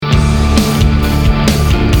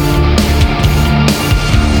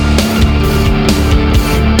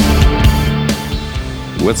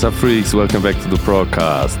What's up, freaks? Welcome back to the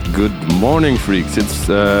podcast. Good morning, freaks. It's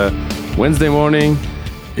Wednesday morning.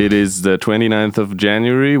 It is the 29th of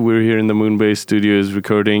January. We're here in the Moonbase Studios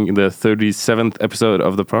recording the 37th episode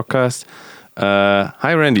of the podcast.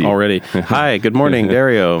 Hi, Randy. Already. Hi, good morning,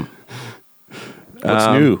 Dario.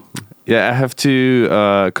 What's new? Yeah, I have two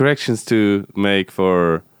corrections to make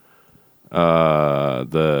for the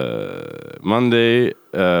Monday.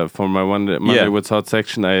 For my Monday What's Hot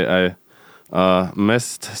section, I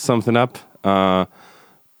messed something up.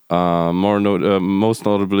 Most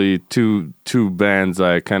notably, two bands.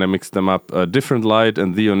 I kind of mixed them up. Different Light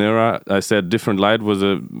and The Onera. I said Different Light was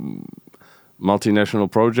a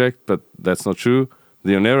multinational project, but that's not true.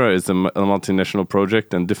 The Onera is a multinational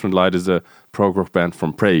project, and Different Light is a prog rock band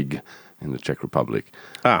from Prague in the Czech Republic.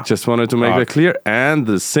 Just wanted to make that clear. And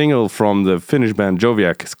the single from the Finnish band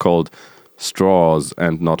Joviak is called Straws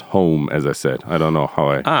and not Home, as I said. I don't know how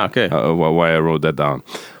why I wrote that down.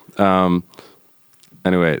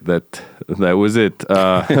 Anyway, that was it.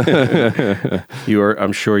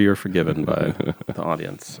 I'm sure you're forgiven by the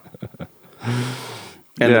audience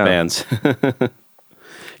and the bands.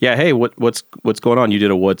 Yeah. Hey, what's going on? You did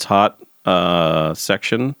a What's Hot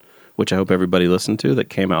section, which I hope everybody listened to. That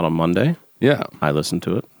came out on Monday. Yeah, I listened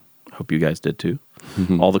to it. I hope you guys did too.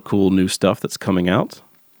 All the cool new stuff that's coming out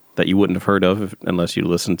that you wouldn't have heard of unless you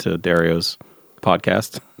listened to Dario's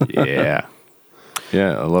podcast. Yeah,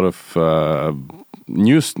 a lot of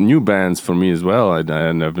new bands for me as well.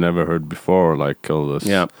 I've never heard before, like all this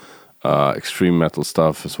extreme metal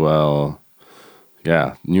stuff as well.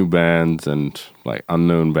 Yeah, new bands and like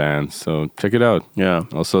unknown bands. So check it out. Yeah.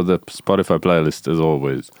 Also the Spotify playlist, as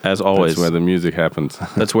always. As always. That's where the music happens.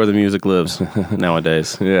 That's where the music lives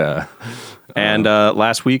nowadays. Yeah. And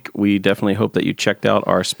last week, we definitely hope that you checked out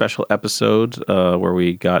our special episode where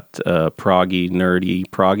we got nerdy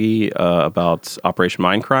proggy about Operation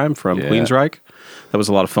Mindcrime from Queensryche. That was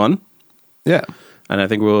a lot of fun. Yeah. And I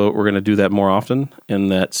think we're going to do that more often in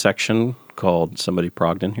that section called Somebody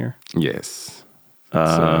Progged in Here. Yes.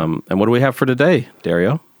 And what do we have for today,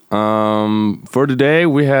 Dario? For today,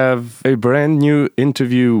 we have a brand new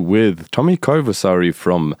interview with Tommy Koivusari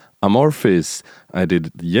from Amorphis. I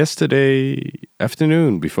did yesterday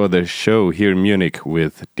afternoon before the show here in Munich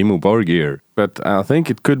with Dimmu Borgir. But I think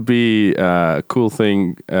it could be a cool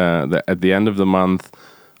thing that at the end of the month,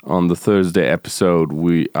 on the Thursday episode,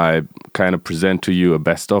 I kind of present to you a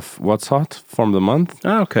best of What's Hot from the month.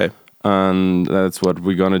 Okay. And that's what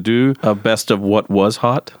we're going to do. A best of what was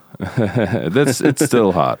hot? It's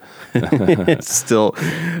still hot. It's still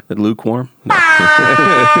lukewarm.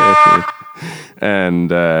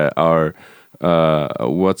 And our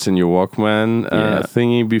What's in Your Walkman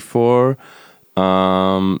thingy before.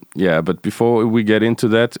 But before we get into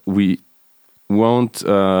that, we won't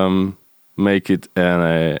make it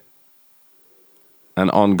an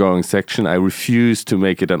ongoing section. I refuse to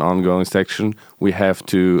make it an ongoing section. We have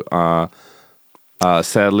to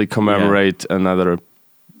sadly commemorate another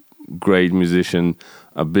great musician,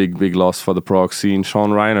 a big loss for the prog scene,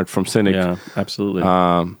 Sean Reinert from Cynic. Yeah, absolutely.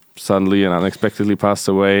 Suddenly and unexpectedly passed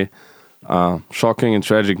away. Shocking and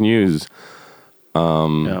tragic news.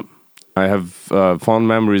 I have fond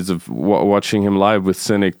memories of watching him live with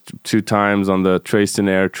Cynic 2 times on the Traced in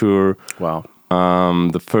Air tour. Wow.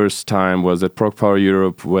 The first time was at Prog Power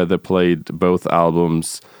Europe, where they played both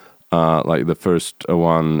albums, like the first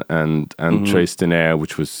one and Traced in Air,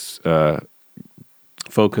 which was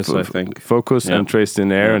Focus, I think. Focus and Traced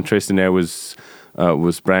in Air, and Traced in Air was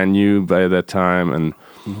brand new by that time, and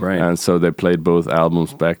so they played both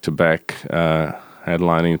albums back to back,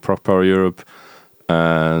 headlining Prog Power Europe,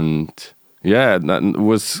 and that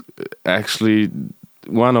was actually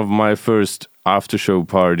one of my first after-show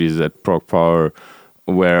parties at Prog Power,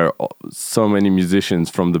 where so many musicians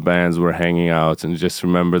from the bands were hanging out, and just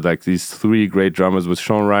remember like these 3 great drummers with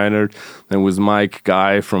Sean Reinert. There was Mike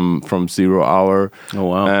Guy from 0 Hour. Oh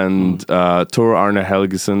wow! And Tor Arne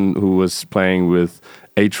Helgesen, who was playing with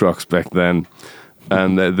Aatrox back then.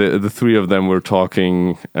 And the 3 of them were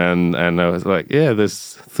talking, and I was like,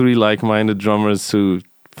 there's 3 like-minded drummers who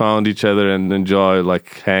found each other and enjoy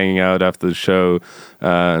like hanging out after the show,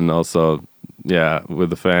 and also with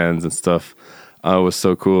the fans and stuff. It was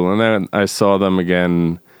so cool. And then I saw them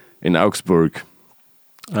again in Augsburg,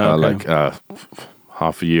 like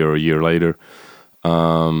half a year or a year later.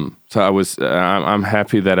 So I'm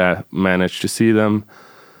happy that I managed to see them.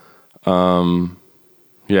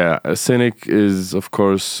 Cynic is of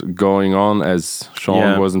course going on, as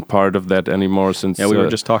Sean wasn't part of that anymore since. We were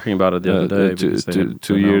just talking about it the other day.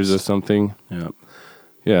 2 years or something. Yeah.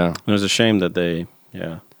 Yeah. It was a shame that they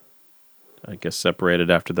I guess separated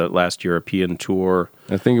after the last European tour.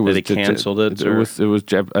 I think it was they canceled it.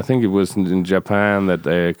 I think it was in Japan that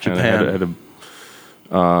they kind of had a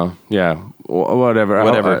whatever.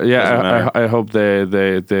 I hope they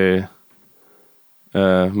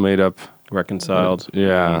made up, reconciled.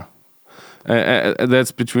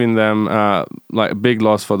 That's between them. Like a big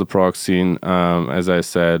loss for the prog scene. As I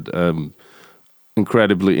said,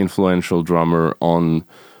 incredibly influential drummer on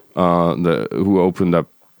who opened up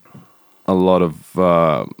a lot of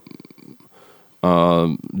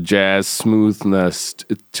jazz smoothness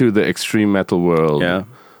to the extreme metal world. Yeah.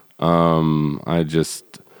 I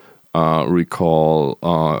just recall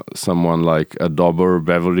someone like Dobber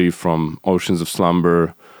Beverly from Oceans of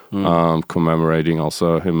Slumber, commemorating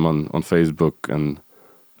also him on Facebook and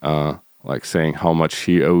like saying how much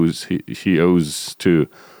he owes to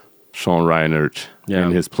Sean Reinert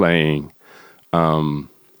in his playing.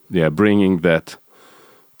 Bringing that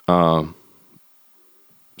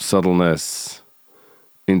subtleness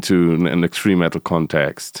into an extreme metal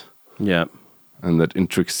context. Yeah. And that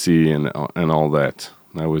intricacy and all that.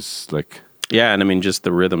 I was like... Yeah, and I mean, just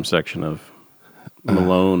the rhythm section of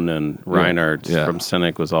Malone and Reinhardt from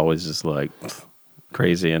Cynic was always just like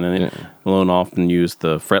crazy. And then Malone often used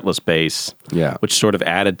the fretless bass, which sort of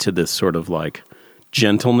added to this sort of like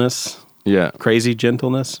gentleness. Yeah. Crazy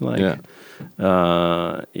gentleness. Like,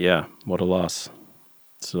 what a loss.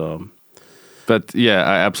 So... But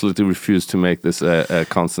I absolutely refuse to make this a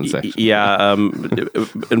constant section. Yeah,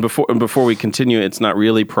 and before we continue, it's not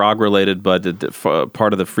really prog related, but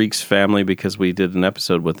part of the Freaks family, because we did an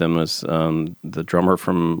episode with them, was the drummer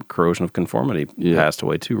from Corrosion of Conformity passed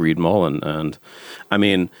away too, Reed Mullen, and I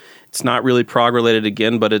mean, it's not really prog related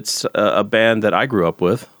again, but it's a band that I grew up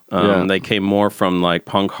with. They came more from like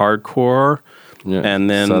punk hardcore. Yeah, and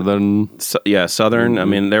then Southern. Southern. I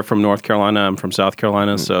mean, they're from North Carolina. I'm from South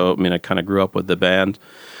Carolina, so I mean, I kind of grew up with the band,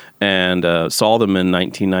 and saw them in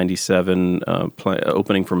 1997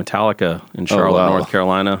 opening for Metallica in Charlotte, North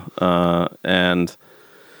Carolina, and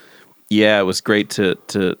it was great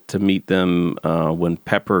to meet them when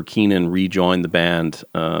Pepper Keenan rejoined the band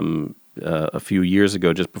a few years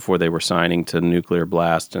ago, just before they were signing to Nuclear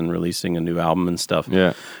Blast and releasing a new album and stuff.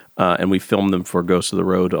 Yeah, and we filmed them for Ghost of the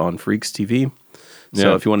Road on Freaks TV.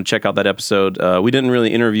 So if you want to check out that episode, we didn't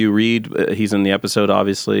really interview Reed. He's in the episode,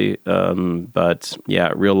 obviously. But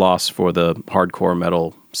real loss for the hardcore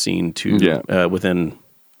metal scene within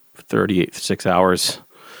 36 hours.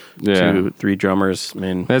 Yeah. 2, 3 drummers. I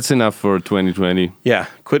mean, that's enough for 2020. Yeah.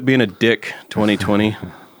 Quit being a dick, 2020.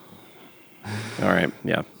 All right.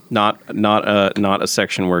 Yeah. Not a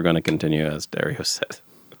section we're going to continue, as Dario said.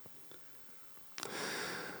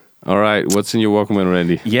 All right. What's in your Walkman,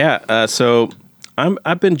 Randy? Yeah. So...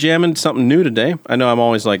 I've been jamming something new today. I know I'm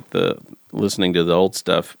always like listening to the old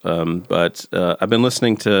stuff, but I've been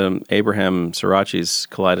listening to Abraham Sirachi's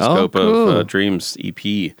Kaleidoscope of Dreams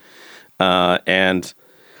EP, and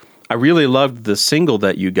I really loved the single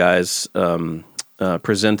that you guys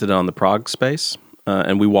presented on the Prog Space,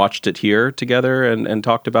 and we watched it here together and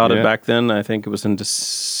talked about it back then. I think it was in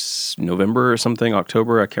November or something,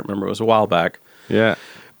 October. I can't remember. It was a while back. Yeah.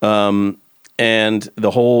 And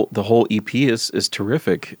the whole EP is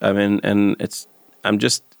terrific. I mean, and it's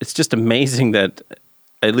just amazing that,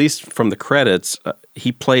 at least from the credits,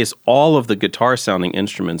 he plays all of the guitar sounding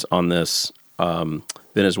instruments on this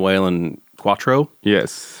Venezuelan cuatro.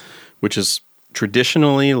 Yes, which is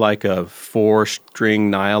traditionally like a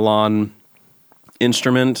 4-string nylon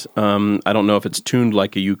instrument. I don't know if it's tuned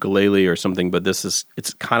like a ukulele or something, but it's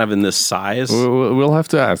kind of in this size. We'll have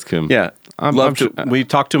to ask him. Yeah. We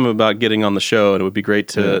talked to him about getting on the show, and it would be great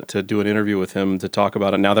to do an interview with him to talk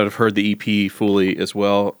about it. Now that I've heard the EP fully as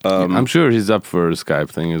well, I'm sure he's up for a Skype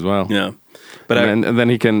thing as well. Yeah, but and then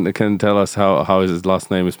he can tell us how his last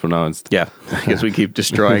name is pronounced. Yeah, I guess we keep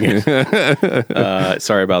destroying it.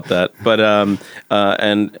 Sorry about that. But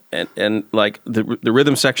and like the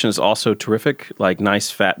rhythm section is also terrific. Like nice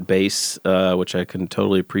fat bass, which I can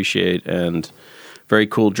totally appreciate, and very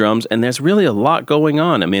cool drums, and there's really a lot going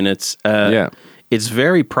on. I mean, it's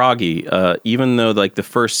very proggy, even though like the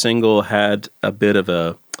first single had a bit of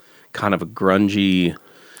a kind of a grungy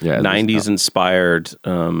 90s inspired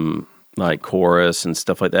like chorus and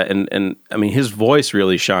stuff like that. And I mean, his voice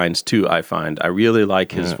really shines too, I find. I really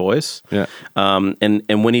like his voice. Yeah. And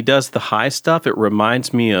when he does the high stuff, it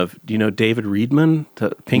reminds me of, do you know David Reedman, the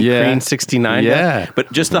Pink Green 69 guy?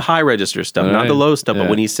 But just the high register stuff, not the low stuff, but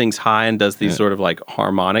when he sings high and does these sort of like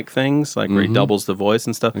harmonic things, like where he doubles the voice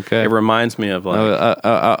and stuff, it reminds me of like...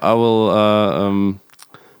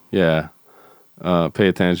 pay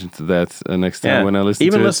attention to that next time when I listen.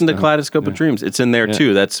 Even to listen it. to Kaleidoscope of Dreams. It's in there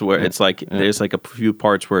too. That's where it's like there's like a few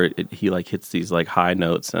parts where he like hits these like high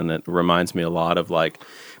notes, and it reminds me a lot of like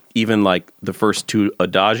even like the first two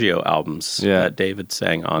Adagio albums that David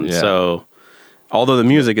sang on. Yeah. So although the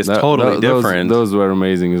music is totally different, those were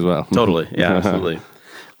amazing as well. Totally, yeah, absolutely.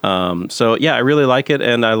 So yeah, I really like it,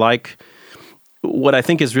 and I like what I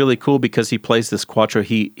think is really cool because he plays this quattro.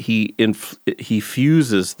 He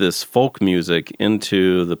fuses this folk music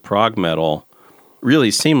into the prog metal really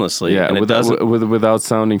seamlessly. Yeah, and without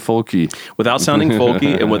sounding folky. Without sounding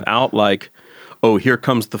folky, and without like, oh, here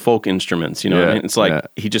comes the folk instruments. You know, what I mean? It's like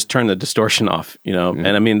he just turned the distortion off. You know,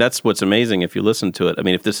 and I mean that's what's amazing if you listen to it. I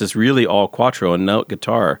mean, if this is really all quattro and note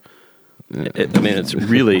guitar, I mean, it's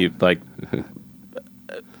really like.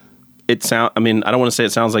 I mean, I don't want to say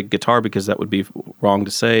it sounds like guitar because that would be wrong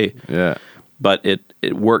to say. Yeah. But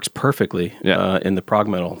it works perfectly in the prog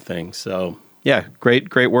metal thing. So, yeah,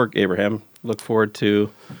 great work, Abraham. Look forward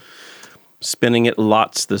to spinning it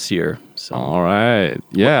lots this year. So. All right.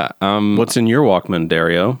 Yeah. What's in your Walkman,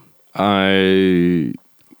 Dario? I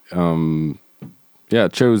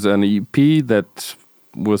chose an EP that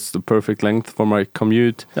was the perfect length for my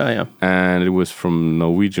commute. Oh, yeah. And it was from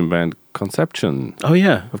Norwegian band Conception. Oh,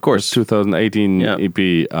 yeah, of course. 2018 EP.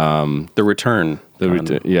 The Return.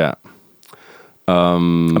 Yeah. I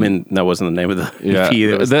mean, that wasn't the name of the EP.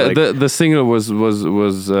 It was the single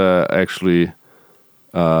was actually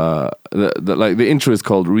the intro is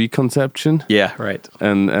called Reconception. Yeah, right.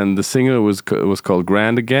 And the single was called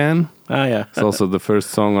Grand Again. Oh, yeah. It's also the first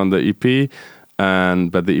song on the EP.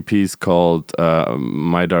 But the EP is called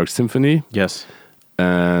My Dark Symphony. Yes.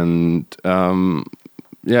 And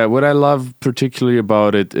what I love particularly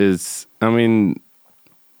about it is, I mean,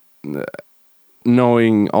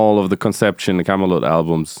 knowing all of the Conception and Camelot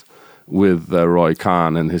albums with Roy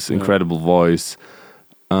Khan and his incredible voice.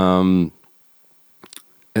 I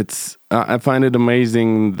find it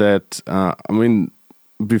amazing that I mean,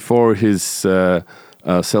 before his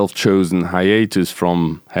self-chosen hiatus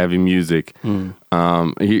from heavy music,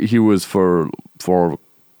 he was for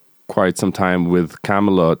quite some time with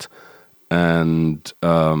Camelot, and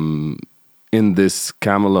in this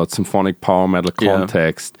Camelot symphonic power metal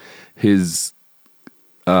context, his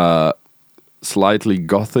slightly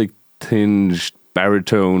gothic tinged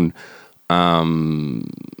baritone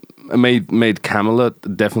made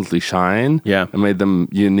Camelot definitely shine. Yeah, and made them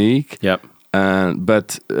unique. Yep.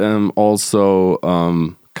 But also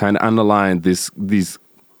kind of underlined these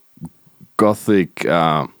gothic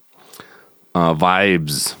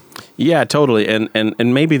vibes. Yeah, totally.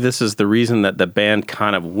 And maybe this is the reason that the band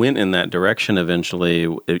kind of went in that direction eventually,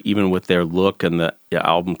 even with their look and the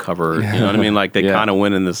album cover. You know what I mean? Like they kind of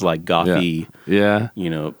went in this like gothy, you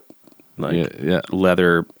know, like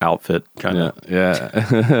leather outfit kind of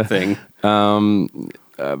thing.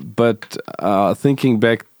 But thinking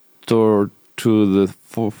back to the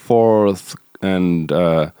fourth and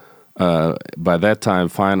by that time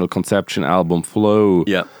final Conception album, Flow.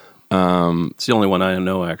 Yeah. It's the only one I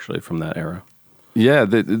know actually from that era. Yeah,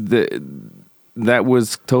 that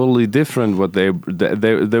was totally different. What they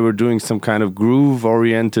were doing some kind of groove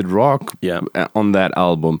oriented rock on that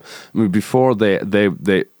album. I mean, before they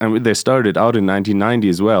started out in 1990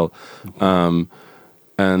 as well, and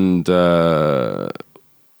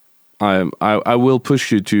I will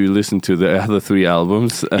push you to listen to the other three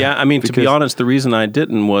albums. Yeah, I mean, to be honest, the reason I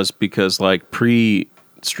didn't was because like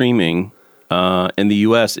pre-streaming. In the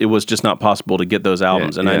U.S., it was just not possible to get those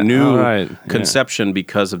albums, and I knew Conception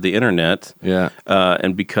because of the internet,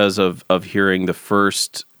 and because of hearing the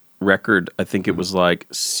first record. I think it was like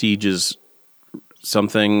Siege's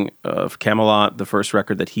something of Camelot, the first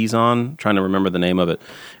record that he's on. Trying to remember the name of it,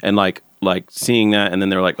 and like seeing that, and then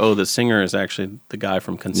they're like, "Oh, the singer is actually the guy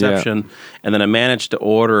from Conception," and then I managed to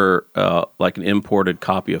order like an imported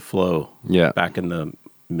copy of Flow, back in the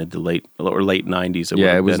mid to late 90s.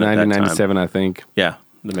 It was 1997, I think. Yeah,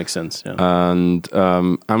 that makes sense. Yeah. And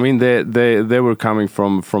I mean, they were coming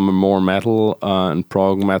from a more metal and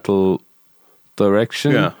prog metal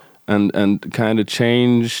direction, and kind of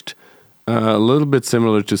changed a little bit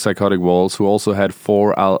similar to Psychotic Waltz, who also had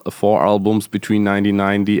four albums between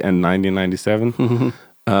 1990 and 1997.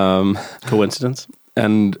 Coincidence?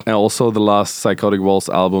 And also the last Psychotic Waltz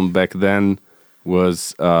album back then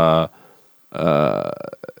was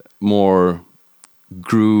more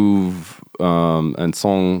groove and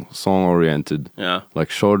song oriented,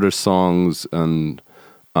 like shorter songs, and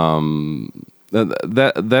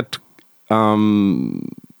that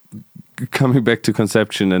coming back to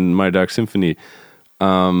Conception and My Dark Symphony,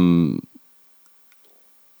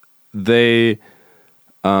 they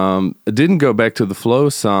it didn't go back to the flow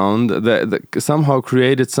sound. That somehow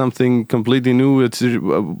created something completely new.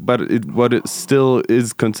 But what it still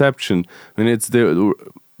is Conception. I mean, it's the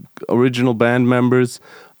original band members,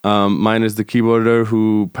 minus the keyboarder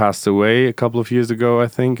who passed away a couple of years ago, I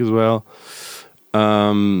think, as well.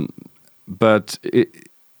 But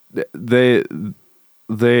they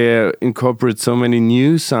incorporate so many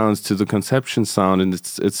new sounds to the Conception sound, and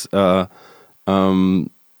it's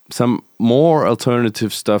some more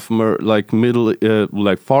alternative stuff, more like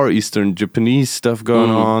like Far Eastern Japanese stuff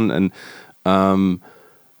going on, and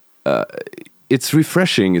it's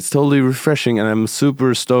refreshing. It's totally refreshing, and I'm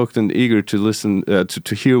super stoked and eager to listen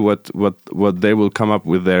to hear what they will come up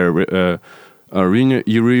with their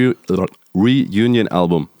reunion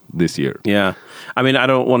album this year. Yeah, I mean, I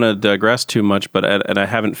don't want to digress too much, but and I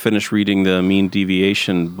haven't finished reading the Mean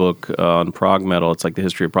Deviation book on prog metal. It's like the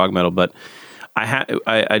history of prog metal, but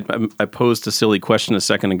I posed a silly question a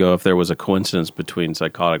second ago if there was a coincidence between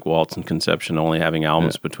Psychotic Waltz and Conception only having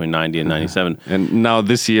albums between 90 and 97. And now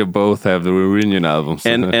this year both have the reunion albums.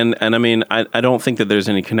 And I mean, I don't think that there's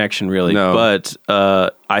any connection really, but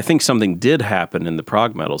I think something did happen in the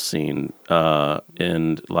prog metal scene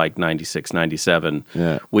in like 96, 97,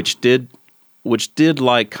 which did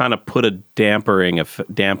like kind of put a dampening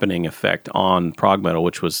effect on prog metal,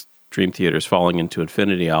 which was Dream Theater's Falling into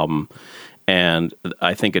Infinity album. And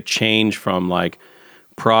I think a change from like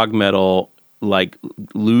prog metal, like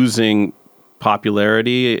losing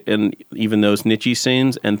popularity in even those niche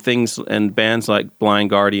scenes, and things and bands like Blind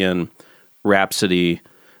Guardian, Rhapsody,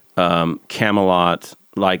 Camelot,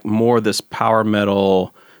 like more this power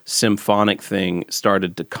metal symphonic thing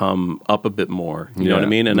started to come up a bit more. You know what I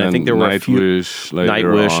mean? And I think there were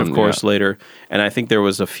Nightwish, of course, later. And I think there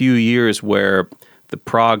was a few years where the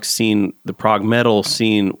prog scene, the prog metal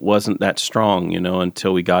scene wasn't that strong,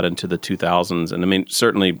 until we got into the 2000s. And I mean,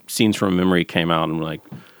 certainly Scenes from Memory came out and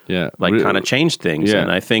kind of changed things. Yeah. And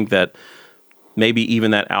I think that maybe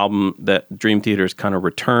even that album, that Dream Theater's kind of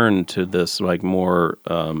returned to this like more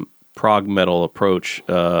prog metal approach,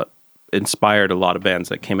 inspired a lot of bands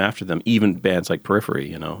that came after them, even bands like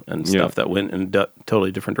Periphery, and stuff that went in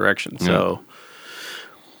totally different directions. So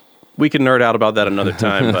we can nerd out about that another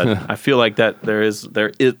time, but I feel like that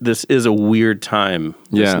this is a weird time,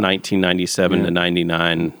 this 1997 to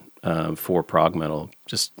 99 for prog metal.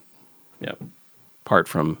 Just apart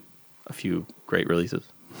from a few great releases.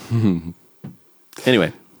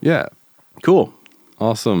 Anyway, cool,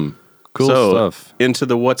 awesome, cool stuff. Into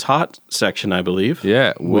the What's Hot section, I believe.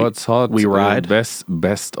 Yeah, What's Hot? We ride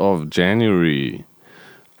best of January.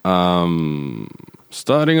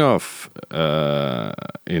 Starting off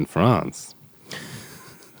in France.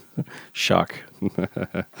 Shock.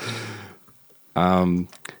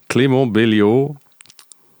 Clément Béliot,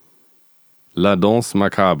 La Danse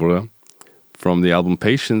Macabre, from the album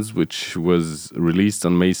Patience, which was released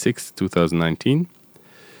on May 6th, 2019.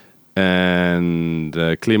 And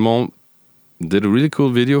Clément did a really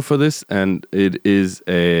cool video for this, and it is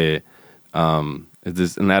an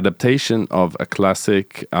adaptation of a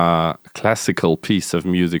classical piece of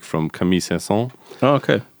music from Camille Saint-Saëns. Oh,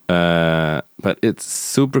 okay. But it's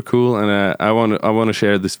super cool, and I want to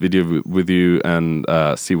share this video with you and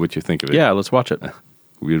see what you think of it. Yeah, let's watch it.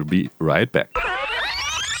 We'll be right back.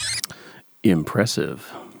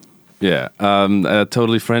 Impressive. Yeah, a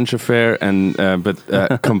totally French affair, and but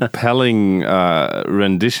compelling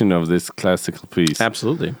rendition of this classical piece.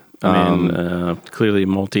 Absolutely. I mean, clearly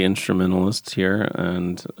multi-instrumentalist here,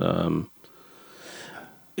 and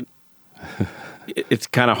it's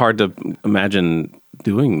kind of hard to imagine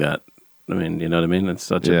doing that. I mean, you know what I mean? It's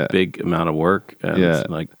such a big amount of work, and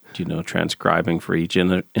like, transcribing for each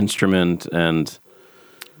instrument, and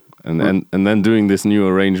then doing this new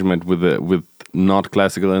arrangement with not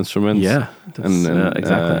classical instruments. Yeah,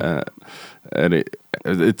 exactly. And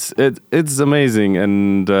it's amazing,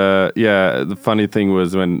 and the funny thing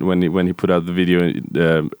was when he put out the video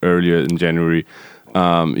earlier in January,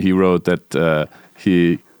 he wrote that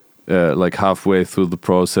he like halfway through the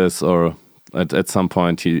process, or at some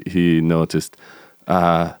point he noticed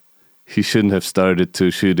he shouldn't have started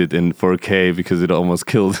to shoot it in 4K because it almost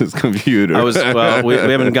killed his computer. We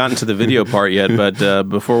haven't gotten to the video part yet, but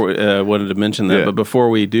before wanted to mention that. Yeah. But before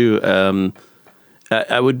we do,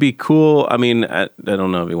 I would be cool. I mean, I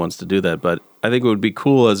don't know if he wants to do that, but I think it would be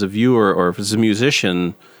cool as a viewer or as a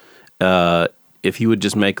musician if he would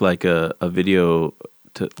just make like a video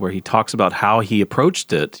where he talks about how he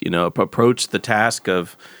approached it. Approached the task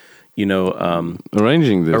of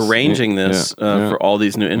arranging this for all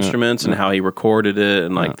these new instruments, and how he recorded it,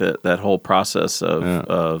 and like that whole process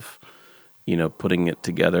of putting it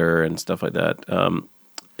together and stuff like that.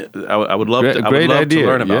 I would love to. I would love to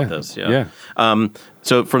learn about this. Yeah.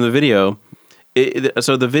 So from the video,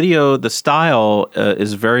 the style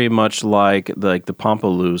is very much like the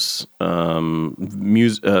Pampaloose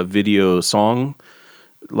video song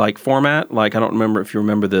like format. Like I don't remember if you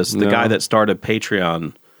remember this. The guy that started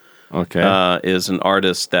Patreon, is an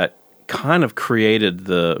artist that kind of created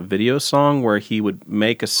the video song where he would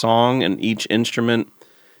make a song and each instrument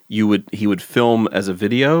he would film as a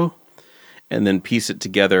video and then piece it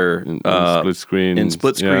together in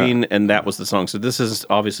split screen, and that was the song. So this is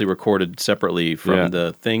obviously recorded separately from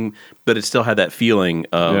the thing, but it still had that feeling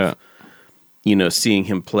of seeing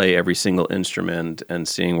him play every single instrument and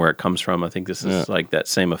seeing where it comes from. I think this is like that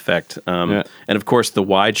same effect. And of course the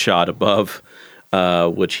wide shot above,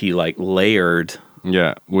 which he like layered.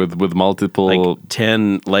 Yeah, with multiple... Like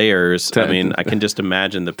 10 layers. I mean, I can just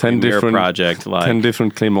imagine the Premiere project, like... 10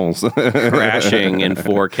 different Cléments. crashing in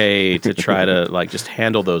 4K to try to, like, just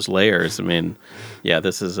handle those layers. I mean, yeah,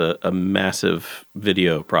 this is a massive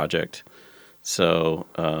video project. So,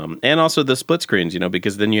 and also the split screens,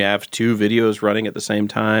 because then you have 2 videos running at the same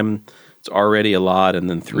time. It's already a lot, and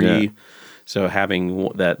then 3... Yeah. So having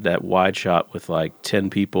that wide shot with, like,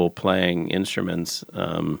 10 people playing instruments...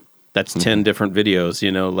 That's 10 different videos,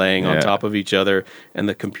 laying on top of each other, and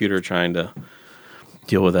the computer trying to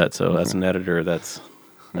deal with that. So as an editor, that's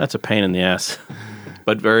a pain in the ass,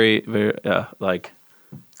 but very, very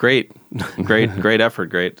great effort,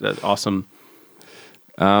 great, awesome.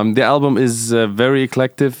 The album is very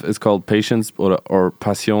eclectic. It's called Patience or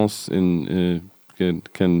Patience. Can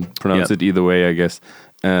pronounce it either way, I guess.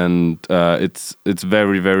 And it's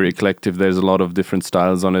very, very eclectic. There's a lot of different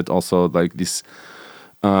styles on it. Also, like this.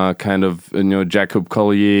 Kind of Jacob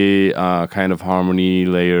Collier kind of harmony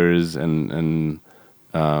layers and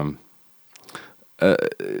very.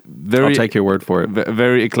 I'll take your word for it.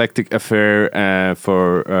 Very eclectic affair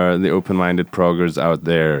for the open-minded proggers out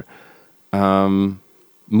there.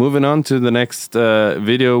 Moving on to the next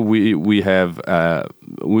video, we have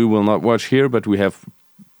we will not watch here, but we have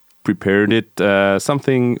prepared it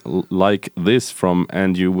something like this from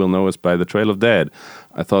And You Will Know Us by The Trail of Dead.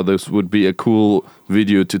 I thought this would be a cool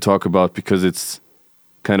video to talk about because it's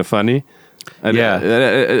kind of funny. I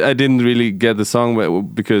didn't really get the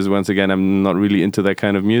song because once again I'm not really into that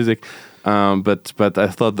kind of music. But I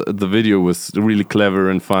thought the video was really clever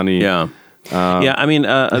and funny. Yeah. I mean,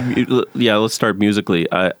 let's start musically.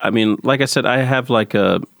 I mean, like I said, I have like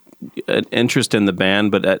an interest in the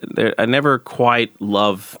band, but I never quite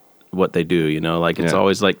love what they do. Like it's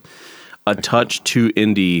always like a touch too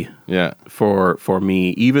indie for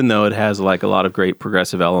me, even though it has like a lot of great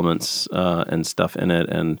progressive elements and stuff in it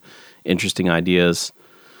and interesting ideas.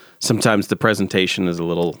 Sometimes the presentation is a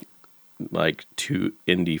little like too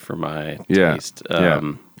indie for my taste. I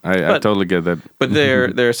totally get that. But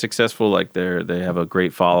they're successful. Like they have a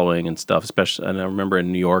great following and stuff. Especially, and I remember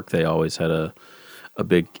in New York they always had a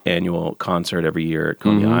big annual concert every year at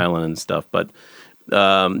Coney Island and stuff. But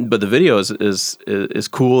the video is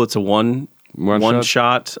cool. It's a one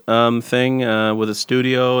shot thing with a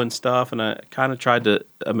studio and stuff. And I kind of tried to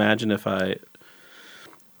imagine if it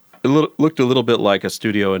looked a little bit like a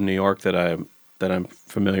studio in New York that I'm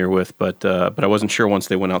familiar with, but I wasn't sure once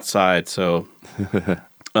they went outside. So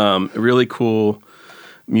really cool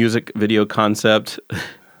music video concept.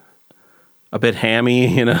 A bit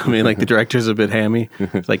hammy, I mean, like the director's a bit hammy.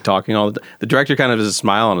 It's like talking all the time. The director kind of has a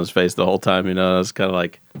smile on his face the whole time, It's kind of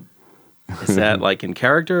like, is that like in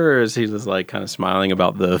character, or is he just like kind of smiling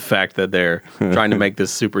about the fact that they're trying to make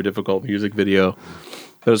this super difficult music video?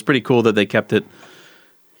 But it was pretty cool that they kept it,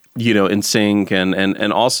 in sync.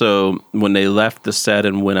 And also when they left the set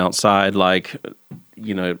and went outside, like,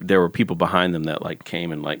 there were people behind them that like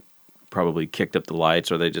came and like, probably kicked up the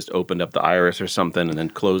lights, or they just opened up the iris or something and then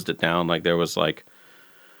closed it down. Like there was like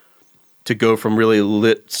to go from really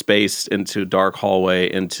lit space into dark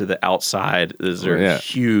hallway into the outside. These are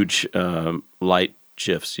huge light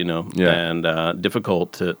shifts, and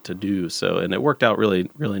difficult to do. So, and it worked out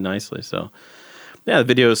really, really nicely. So yeah, the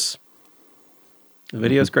video's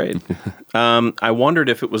great. I wondered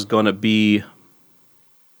if it was going to be.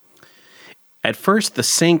 At first, the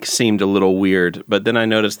sync seemed a little weird, but then I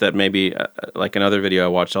noticed that maybe, like another video I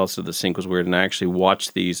watched, also the sync was weird, and I actually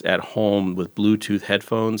watched these at home with Bluetooth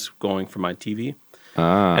headphones going from my TV,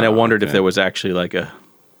 and I wondered if there was actually like a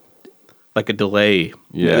delay.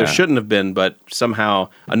 Yeah. There shouldn't have been, but somehow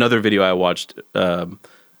another video I watched had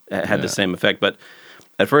the same effect. But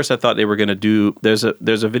at first, I thought they were going to do. There's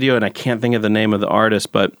a video, and I can't think of the name of the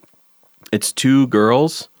artist, but it's 2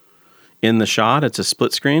 girls in the shot. It's a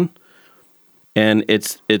split screen. And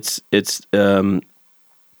it's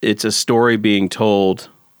a story being told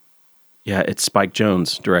Yeah, it's Spike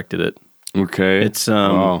Jonze directed it. Okay. It's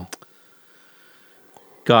wow.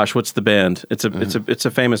 Gosh, what's the band? It's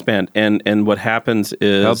a famous band, and what happens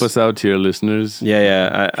is Help us out here, listeners.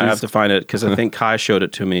 Yeah, I have to find it because I think Kai showed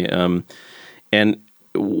it to me. And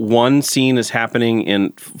one scene is happening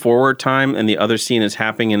in forward time, and the other scene is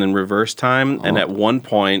happening in reverse time. And at one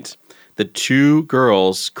point, the two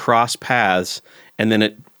girls cross paths, and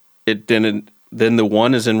then the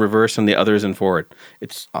one is in reverse and the other is in forward.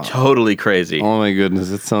 It's totally crazy. Oh my goodness,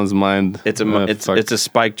 it sounds mind. It's a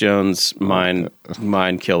Spike Jonze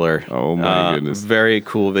mind killer. Oh my goodness, very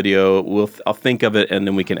cool video. I'll think of it and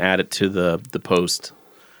then we can add it to the post.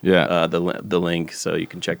 Yeah, the link so you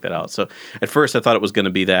can check that out. So at first I thought it was going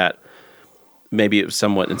to be that. Maybe it was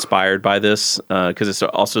somewhat inspired by this because it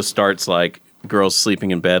also starts like girls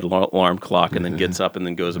sleeping in bed, alarm clock, and then gets up and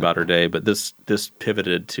then goes about her day. But this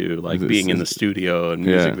pivoted to like being in the studio and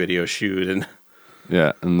music video shoot and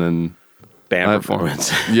and then band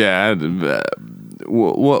performance. Yeah,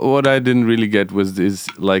 what I didn't really get was his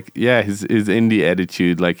indie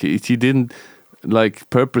attitude. Like he didn't like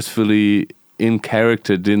purposefully in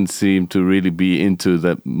character didn't seem to really be into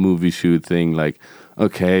that movie shoot thing. Like,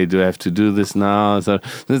 okay, do I have to do this now? So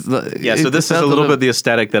this is a little bit the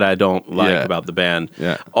aesthetic that I don't like about the band.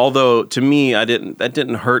 Yeah. Although to me, that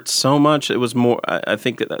didn't hurt so much. It was more. I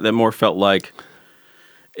think that more felt like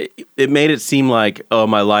it made it seem like, oh,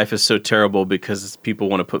 my life is so terrible because people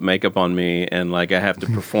want to put makeup on me and like I have to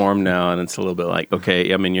perform now, and it's a little bit like,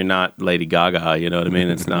 okay, I mean, you're not Lady Gaga, you know what I mean?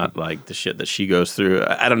 It's not like the shit that she goes through.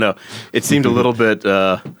 I don't know. It seemed a little bit.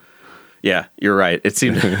 Yeah, you're right. It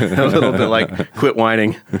seemed a little bit like quit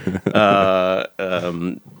whining.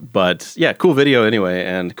 But yeah, cool video anyway,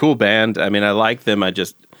 and cool band. I mean, I like them.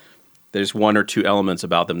 There's one or two elements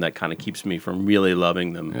about them that kind of keeps me from really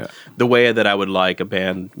loving them. Yeah. The way that I would like a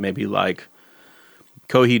band, maybe like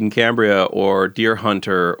Coheed and Cambria or Deer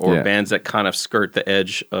Hunter or bands that kind of skirt the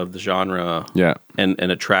edge of the genre and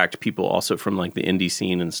attract people also from like the indie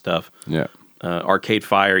scene and stuff. Yeah. Arcade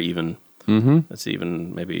Fire even. Mm-hmm. That's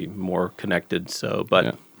even maybe more connected. So,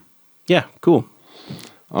 but yeah cool.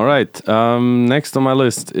 All right. Next on my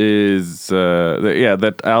list is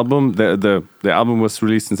that album. The album was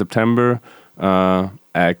released in September.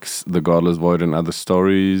 X, The Godless Void, and Other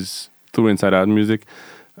Stories through Inside Out Music,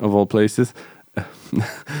 of all places.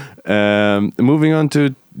 Moving on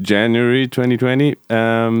to January 2020.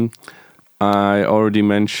 I already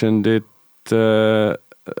mentioned it.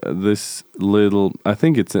 This little, I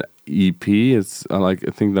think it's an EP. It's I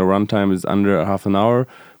think the runtime is under half an hour.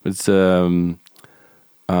 It's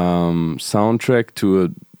soundtrack to a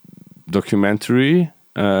documentary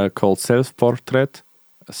called Self-Portrait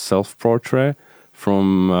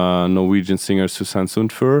from Norwegian singer Susanne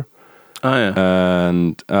Sundfør. Oh yeah.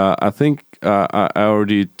 And I think I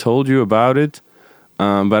already told you about it,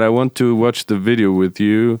 but I want to watch the video with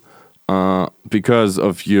you because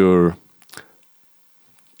of your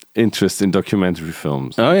interest in documentary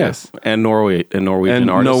films. Oh yes, and Norwegian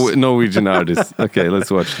artists. Norwegian artists. Okay,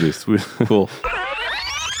 let's watch this. Cool.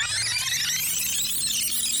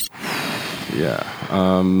 Yeah.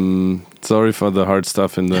 Sorry for the hard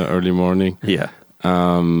stuff in the early morning. Yeah.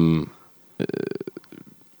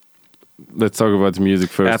 Let's talk about the music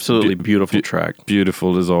first. Absolutely beautiful track.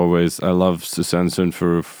 Beautiful as always. I love Susanne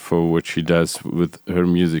Sundfør for what she does with her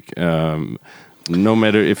music. No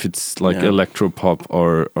matter if it's like electropop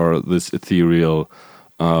or this ethereal,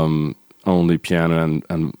 only piano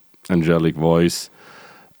and angelic voice,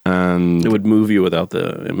 and it would move you without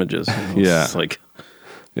the images. It's like.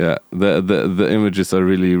 Yeah, the images are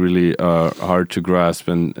really hard to grasp,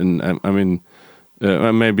 and I mean,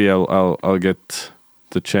 maybe I'll get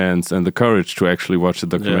the chance and the courage to actually watch the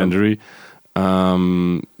documentary.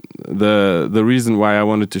 Yeah. The reason why I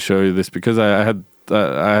wanted to show you this because I had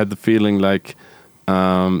the feeling like,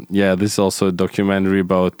 this is also a documentary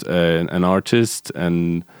about an artist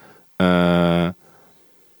and.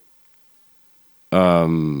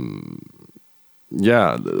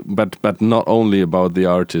 Yeah, but not only about the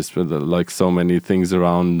artist, but like so many things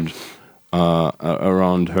around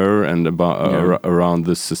her and about around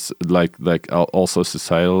this, like also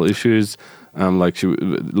societal issues. Like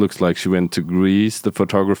looks like she went to Greece. The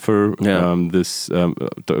photographer, this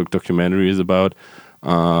documentary is about,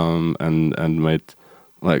 and made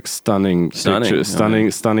like stunning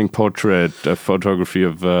portrait photography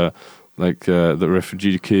of the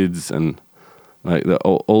refugee kids and like the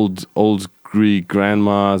old Greek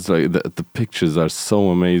grandmas. Like the pictures are so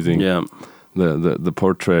amazing. Yeah, the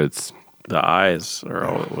portraits. The eyes are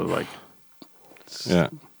all like. Yeah.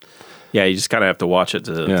 You just kind of have to watch it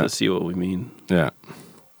to see what we mean. Yeah.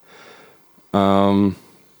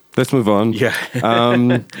 let's move on. Yeah.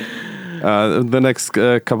 The next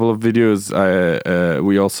couple of videos,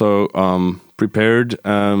 we also prepared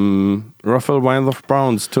Raphael Weinlauf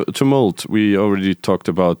Brown's Tumult. We already talked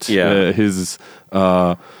about his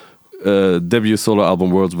debut solo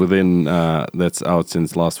album, Worlds Within, that's out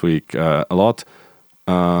since last week a lot.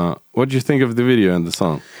 What do you think of the video and the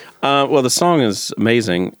song? Well, the song is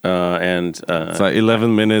amazing, and it's like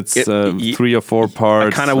 11 minutes, 3 or 4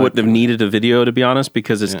 parts. I kind of wouldn't have needed a video, to be honest,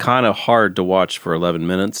 because it's kind of hard to watch for 11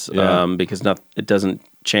 minutes, because it doesn't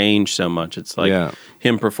change so much. It's like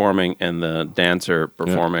him performing and the dancer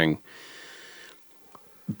performing.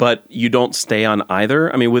 But you don't stay on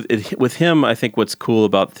either. I mean, with him, I think what's cool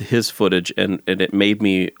about his footage, and it made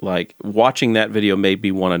me, like, watching that video made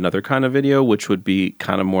me want another kind of video, which would be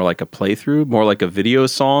kind of more like a playthrough, more like a video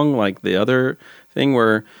song, like the other thing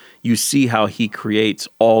where you see how he creates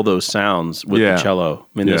all those sounds with the cello.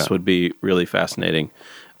 I mean, this would be really fascinating.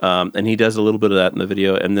 And he does a little bit of that in the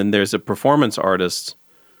video. And then there's a performance artist,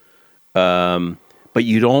 but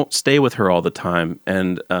you don't stay with her all the time.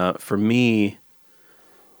 And for me,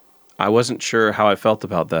 I wasn't sure how I felt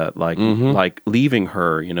about that, like leaving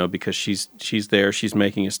her, you know, because she's there, she's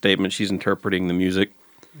making a statement, she's interpreting the music.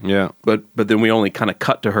 Yeah. But then we only kind of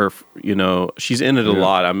cut to her, you know, she's in it a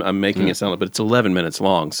lot. I'm making it sound like, but it's 11 minutes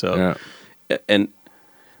long. So, and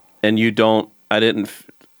I didn't,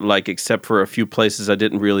 like, except for a few places, I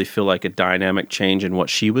didn't really feel like a dynamic change in what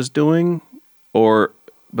she was doing, but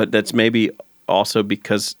that's maybe also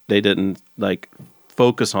because they didn't, like,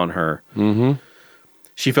 focus on her. Mm-hmm.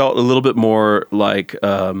 She felt a little bit more like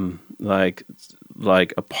a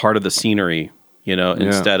part of the scenery, you know,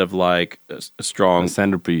 instead of like a strong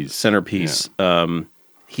centerpiece.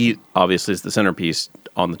 He obviously is the centerpiece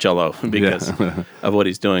on the cello because of what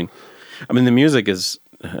he's doing. I mean, the music is,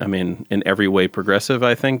 in every way progressive,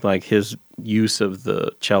 I think, like his use of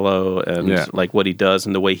the cello and like what he does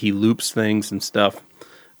and the way he loops things and stuff.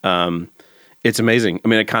 It's amazing. I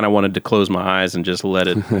mean, I kind of wanted to close my eyes and just let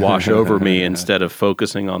it wash over me instead of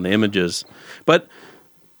focusing on the images. But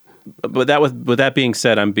with that being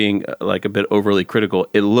said, I'm being like a bit overly critical.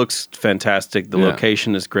 It looks fantastic. The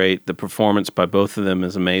location is great. The performance by both of them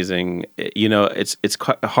is amazing. You know, it's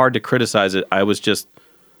hard to criticize it. I was just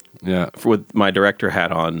with my director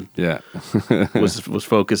hat on. was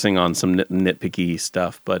focusing on some nitpicky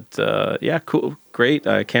stuff. But cool, great.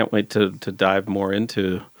 I can't wait to dive more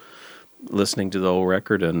into listening to the whole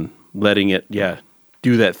record and letting it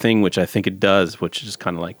do that thing which I think it does, which just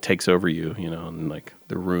kind of like takes over you, you know, and like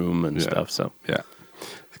the room and stuff. So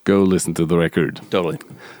go listen to the record. Totally.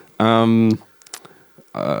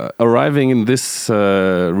 Arriving in this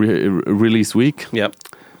release week,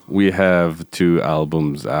 we have 2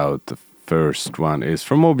 albums out. The first one is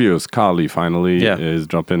from Mobius. Kali finally is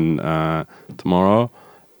dropping tomorrow,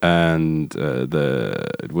 and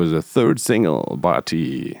it was a 3rd single,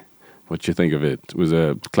 Bati. What you think of it? It was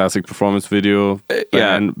a classic performance video.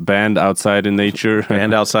 Band outside in nature.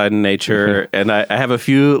 Band outside in nature. And I have a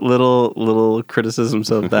few little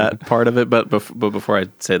criticisms of that part of it. But before I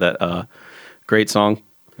say that, great song.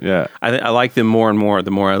 Yeah, I like them more and more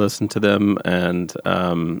the more I listen to them. And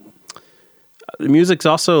the music's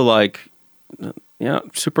also like,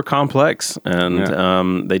 super complex.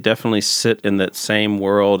 And they definitely sit in that same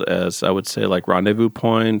world as, I would say, like Rendezvous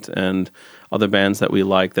Point and other bands that we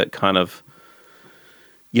like that kind of,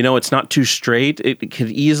 you know, it's not too straight. It could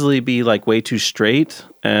easily be like way too straight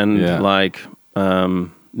and like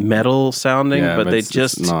metal sounding, but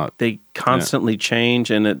they constantly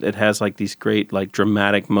change, and it has like these great like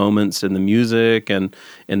dramatic moments in the music and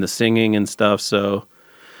in the singing and stuff. So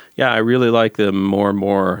I really like them more and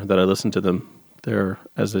more that I listen to them. They're,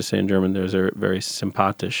 as they say in German, they're very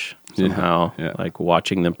sympathisch somehow, like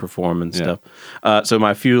watching them perform and stuff. So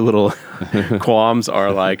my few little qualms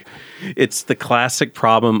are like, it's the classic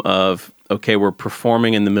problem of, okay, we're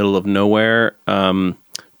performing in the middle of nowhere.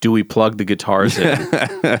 Do we plug the guitars in?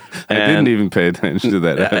 I didn't even pay attention to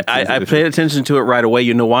that. I paid attention to it right away.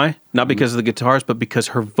 You know why? Not because of the guitars, but because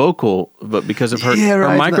her because of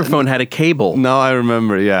her microphone had a cable. No, I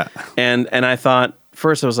remember, And I thought,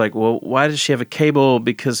 first I was like, well, why does she have a cable?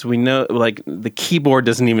 Because we know, like, the keyboard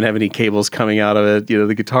doesn't even have any cables coming out of it. You know,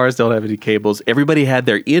 the guitars don't have any cables. Everybody had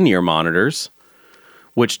their in-ear monitors,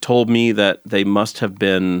 which told me that they must have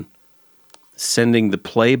been sending the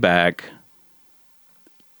playback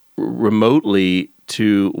remotely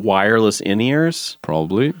to wireless in-ears.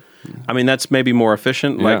 Probably. I mean, that's maybe more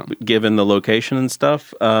efficient, like given the location and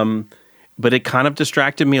stuff. but it kind of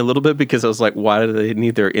distracted me a little bit because I was like, why do they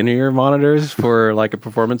need their in-ear monitors for like a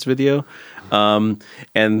performance video? And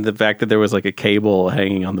the fact that there was like a cable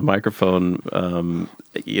hanging on the microphone,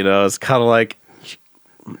 it's kind of like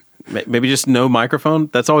maybe just no microphone.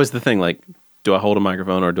 That's always the thing. Like, do I hold a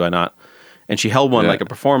microphone or do I not? And she held one like a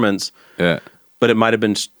performance. Yeah. But it might have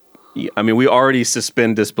been. I mean, we already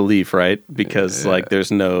suspend disbelief, right? Because like there's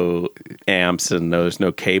no amps and there's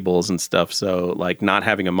no cables and stuff. So like not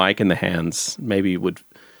having a mic in the hands maybe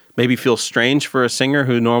feel strange for a singer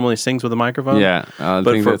who normally sings with a microphone. Yeah,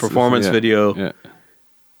 but for a performance video,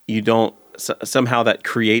 you don't. Somehow that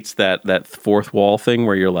creates that fourth wall thing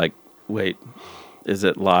where you're like, wait, is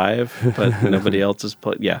it live? But nobody else is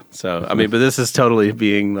playing. Yeah. So I mean, but this is totally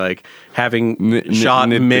being like having shot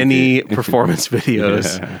many performance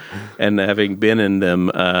videos and having been in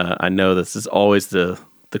them. I know this is always the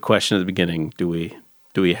question at the beginning: Do we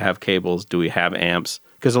have cables? Do we have amps?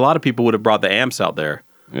 Because a lot of people would have brought the amps out there.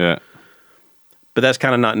 Yeah. But that's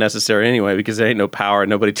kind of not necessary anyway because there ain't no power.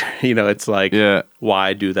 Nobody, it's like,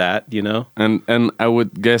 why do that? And I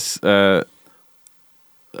would guess.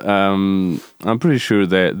 I'm pretty sure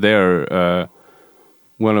that they're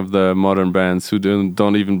one of the modern bands who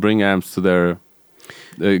don't even bring amps to their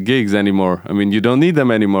gigs anymore. I mean, you don't need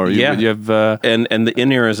them anymore. You have and the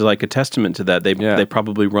in-ear is like a testament to that. They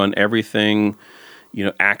probably run everything,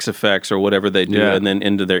 Axe Effects or whatever they do, and then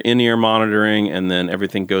into their in-ear monitoring, and then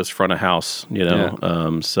everything goes front of house.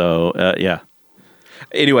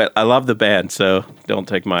 Anyway, I love the band, so don't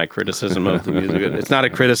take my criticism of the music. It's not a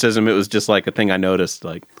criticism. It was just like a thing I noticed.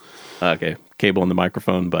 Like, okay, cable in the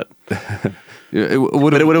microphone, but it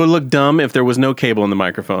would have looked dumb if there was no cable in the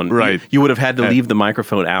microphone. Right. You would have had to leave the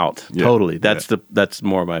microphone out. Yeah. Totally. That's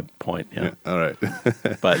more my point. Yeah. All right.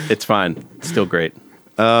 But it's fine. It's still great.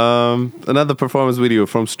 Another performance video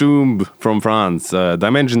from Stoomb from France.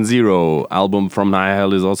 Dimension Zero album from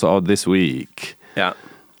Nihil is also out this week. Yeah.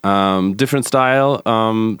 Different style,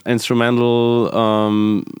 instrumental,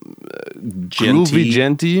 groovy,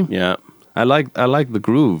 genty. Yeah, I like the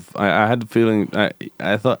groove. I had the feeling.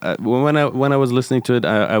 I thought when I was listening to it,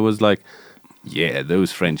 I was like, yeah,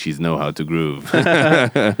 those Frenchies know how to groove.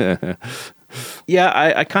 Yeah,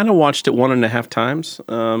 I kind of watched it 1.5 times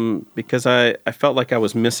because I felt like I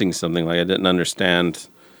was missing something. Like I didn't understand,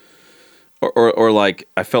 or like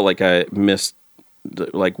I felt like I missed.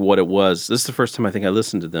 Like what it was. This is the first time I think I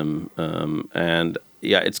listened to them, and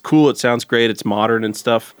yeah, it's cool. It sounds great. It's modern and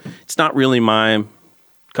stuff. It's not really my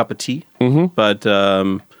cup of tea, but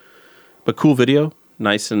cool video.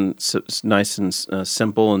 Nice and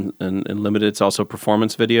simple and limited. It's also a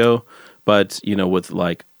performance video, but with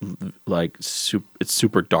it's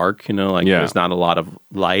super dark. There's not a lot of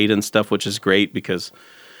light and stuff, which is great because.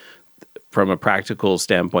 From a practical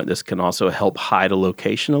standpoint, this can also help hide a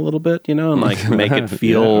location a little bit, and like make it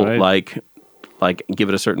feel like give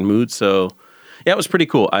it a certain mood. So, yeah, it was pretty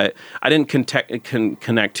cool. I didn't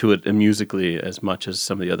connect to it musically as much as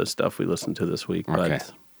some of the other stuff we listened to this week. Okay.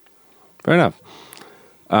 But fair enough.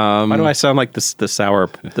 Why do I sound like the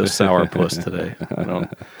sourpuss today? I don't.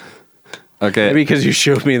 Okay, maybe because you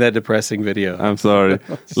showed me that depressing video. I'm sorry.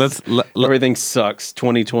 Everything sucks.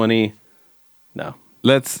 2020. No.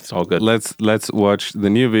 It's all good. Let's watch the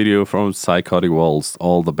new video from Psychotic Waltz,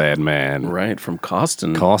 All the Bad Man. Right, from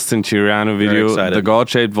Costin. Costin Chiriano video. The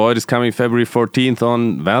God-Shaped Void is coming February 14th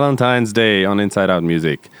on Valentine's Day on Inside Out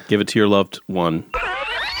Music. Give it to your loved one.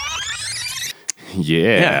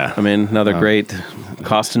 Yeah. I mean, another great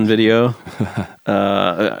Costin video.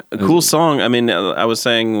 A cool song. I mean, I was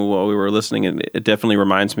saying while we were listening, it definitely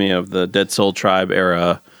reminds me of the Dead Soul Tribe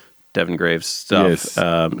era Devin Graves stuff. Yes.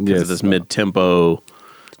 Because of this mid-tempo,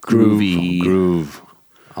 groove.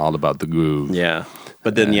 All about the groove. Yeah.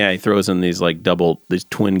 But then, he throws in these these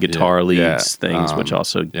twin guitar leads things, which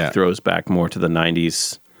also throws back more to the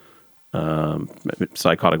 90s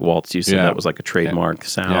Psychotic Waltz. You said that was like a trademark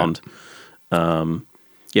sound.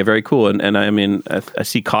 Very cool. And I mean, I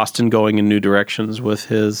see Costin going in new directions with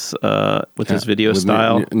his video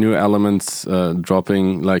style. New elements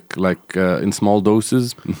dropping like in small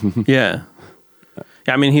doses. Yeah.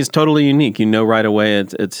 I mean, he's totally unique. Right away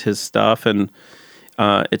it's his stuff, and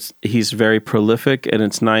he's very prolific, and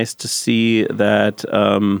it's nice to see that.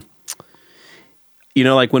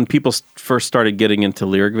 Like when people first started getting into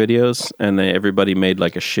lyric videos and everybody made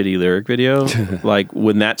like a shitty lyric video, like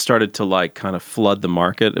when that started to kind of flood the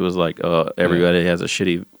market, it was like, everybody has a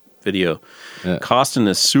shitty video. Yeah. Costin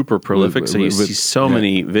is super prolific, so you see so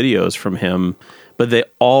many videos from him, but they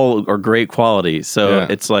all are great quality. So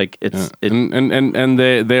it's like and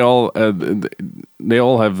they all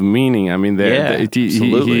have meaning. I mean,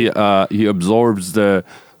 he absorbs the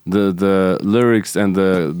the lyrics and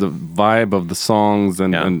the vibe of the songs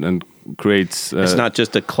and creates. It's not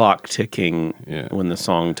just a clock ticking when the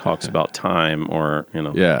song talks about time or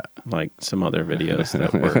like some other videos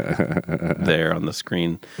that were there on the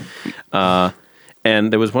screen. And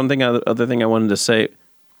there was other thing I wanted to say.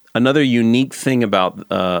 Another unique thing about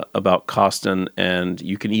Costin, and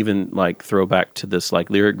you can even like throw back to this like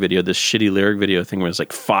lyric video, this shitty lyric video thing where it's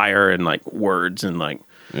like fire and like words and like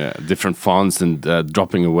different fonts and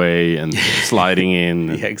dropping away and sliding in.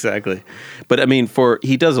 Yeah, exactly. But I mean,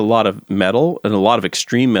 he does a lot of metal and a lot of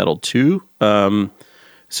extreme metal too.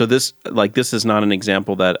 So this is not an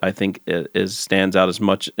example that I think stands out as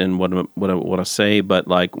much in what I want to say, but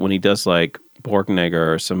like when he does like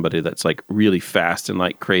Borknegger or somebody that's like really fast and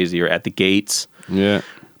like crazy or At the Gates. Yeah.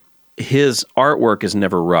 His artwork is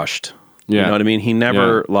never rushed. Yeah. You know what I mean? He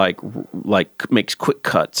never like makes quick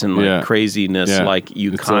cuts and like craziness like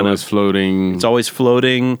you it's always floating. It's always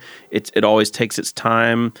floating. It always takes its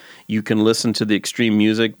time. You can listen to the extreme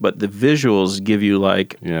music, but the visuals give you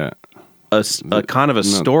like a kind of a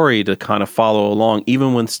story to kind of follow along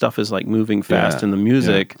even when stuff is like moving fast in the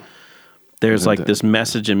music. Yeah. There's like this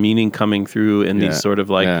message and meaning coming through in these sort of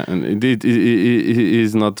like... Yeah, and it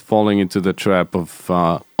is not falling into the trap of,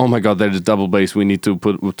 oh my God, there's double bass, we need to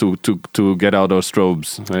put to get out our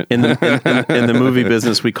strobes. Right? In the movie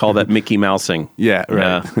business, we call that Mickey Mousing. Yeah,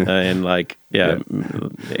 right. And like,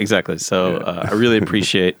 exactly. So I really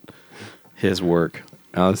appreciate his work.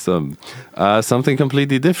 Awesome. Something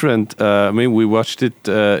completely different. I mean, we watched it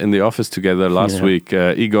in the office together last week.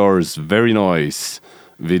 Igor's Very Noise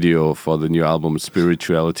video for the new album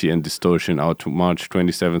Spirituality and Distortion, out to March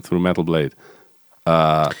 27th through Metal Blade.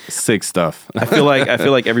 Sick stuff. I feel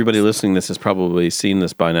like everybody listening to this has probably seen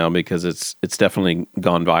this by now because it's definitely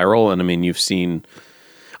gone viral. And I mean,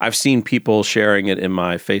 I've seen people sharing it in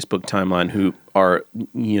my Facebook timeline who are,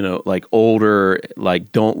 like older,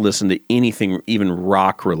 like don't listen to anything even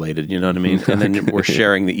rock related, you know what I mean? And then we're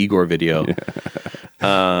sharing the Igor video.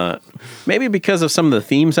 Maybe because of some of the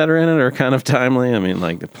themes that are in it are kind of timely. I mean,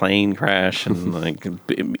 like the plane crash and like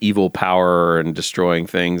evil power and destroying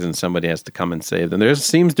things and somebody has to come and save them. There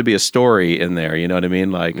seems to be a story in there, you know what I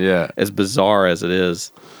mean? Like as bizarre as it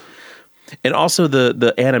is. And also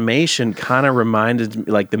the animation kind of reminded me,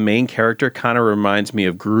 like the main character kind of reminds me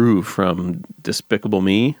of Gru from Despicable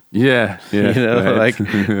Me. Yeah. Right.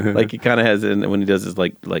 like he kind of has when he does his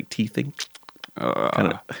like teeth thing.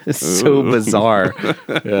 It's so bizarre.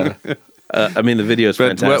 Yeah. I mean, the video is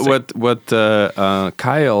fantastic. What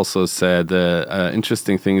Kai also said,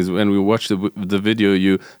 interesting thing is when we watch the video,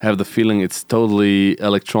 you have the feeling it's totally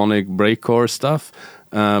electronic breakcore stuff.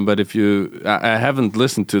 But I haven't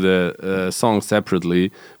listened to the song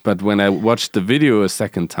separately, but when I watched the video a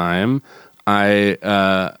second time, I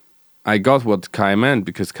got what Kai meant,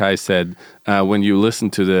 because Kai said when you listen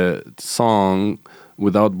to the song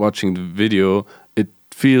without watching the video, it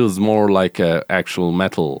feels more like an actual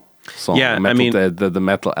metal song. Yeah, I mean, the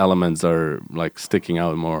metal elements are like sticking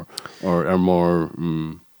out more, or are more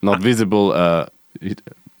not visible.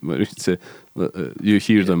 You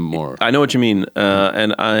hear them more. I know what you mean,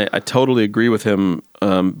 and I totally agree with him.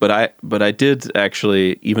 But I did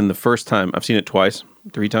actually, even the first time, I've seen it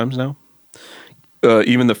 3 times now.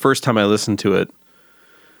 Even the first time I listened to it,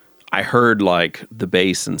 I heard like the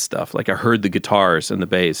bass and stuff. Like I heard the guitars and the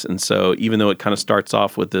bass, and so even though it kind of starts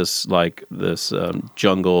off with this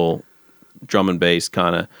jungle drum and bass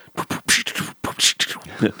kind of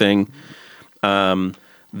thing.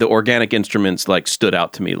 The organic instruments like stood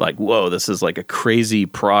out to me, like, whoa, this is like a crazy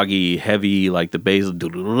proggy, heavy, like the bass,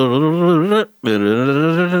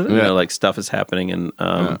 like stuff is happening. And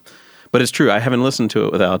but it's true, I haven't listened to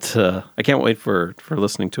it without. I can't wait for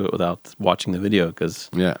listening to it without watching the video, because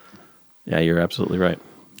you're absolutely right.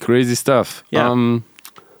 Crazy stuff. Yeah.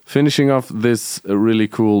 Finishing off this really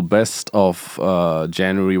cool best of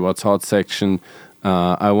January What's Hot section,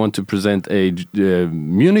 I want to present a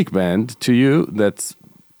Munich band to you that's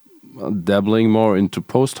dabbling more into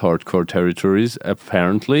post-hardcore territories,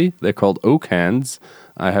 apparently. They're called Oak Hands.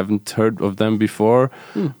 I haven't heard of them before,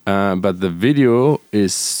 but the video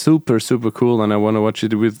is super, super cool, and I want to watch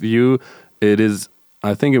it with you.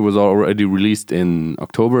 I think it was already released in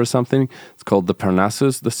October or something. It's called The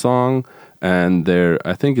Parnassus, the song, and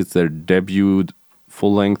I think it's their debut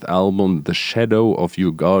full-length album, The Shadow of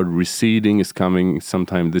Your God Receding, is coming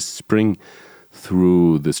sometime this spring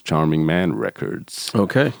through This Charming Man Records.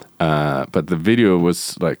 Okay. But the video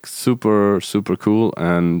was like super, super cool,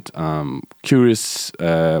 and curious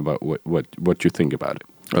about what you think about it.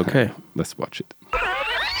 Okay. Let's watch it.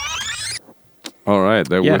 All right,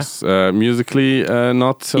 that was musically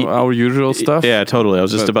not our usual stuff. Yeah, totally. I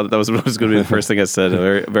was just that was going to be the first thing I said.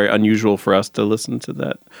 Very, very unusual for us to listen to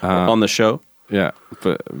that on the show. Yeah,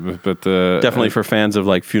 but definitely for fans of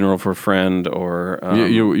like Funeral for a Friend or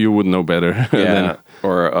you would know better.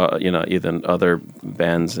 Or even other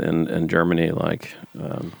bands in Germany like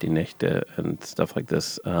Die Nächte and stuff like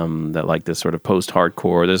this that like this sort of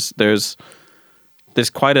post-hardcore. There's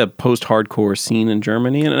quite a post-hardcore scene in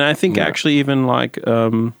Germany, and I think actually even like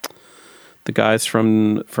the guys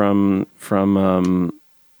from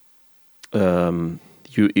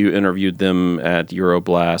you interviewed them at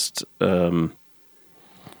Euroblast.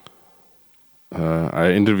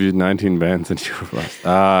 I interviewed 19 bands in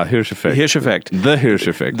Euroblast. Hirsch Effect. The Hirsch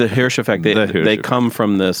Effect. They come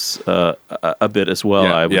from this a bit as well.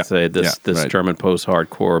 I would say this German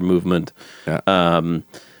post-hardcore movement. Yeah.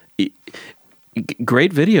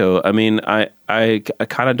 Great video. I mean, I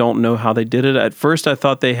kind of don't know how they did it. At first, I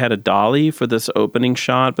thought they had a dolly for this opening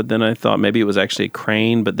shot, but then I thought maybe it was actually a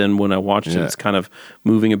crane. But then when I watched it, it's kind of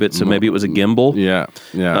moving a bit, so maybe it was a gimbal. Yeah,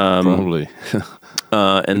 probably.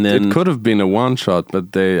 And then it could have been a one shot,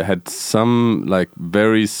 but they had some like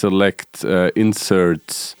very select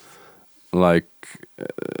inserts, like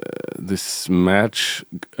this match,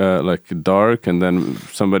 like dark, and then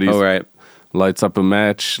somebody lights up a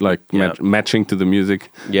match, like matching to the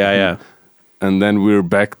music. Yeah. And then we're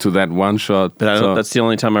back to that one shot. But that's the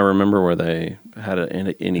only time I remember where they had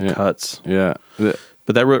any cuts. Yeah.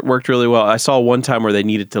 But that worked really well. I saw one time where they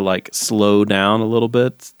needed to like slow down a little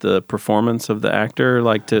bit the performance of the actor,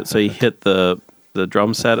 so he hit the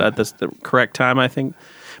drum set at the correct time, I think.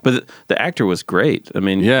 But the actor was great. I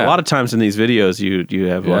mean, a lot of times in these videos, you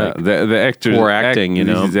have like the actor poor acting.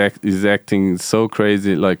 He's acting so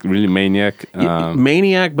crazy, like really maniac.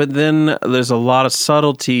 Maniac, but then there's a lot of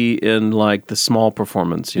subtlety in like the small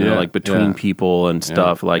performance. Like between people and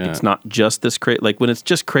stuff. It's not just this crazy. Like when it's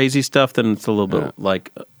just crazy stuff, then it's a little bit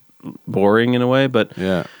like boring in a way. But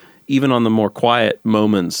even on the more quiet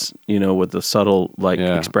moments, with the subtle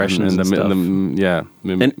expressions and stuff.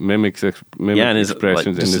 Mimics and his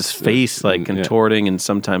expressions like, in his face contorting and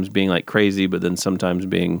sometimes being like crazy, but then sometimes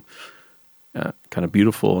being kind of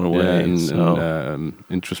beautiful in a way. And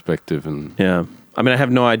introspective and I mean, I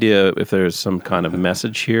have no idea if there's some kind of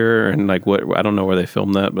message here and like what I don't know where they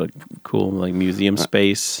filmed that, but cool, like museum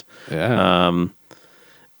space. I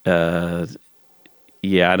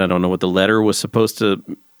don't know what the letter was supposed to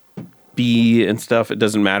be and stuff. It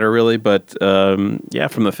doesn't matter really, but from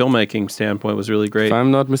the filmmaking standpoint, it was really great. If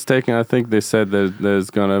I'm not mistaken, I think they said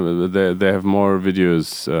that they have more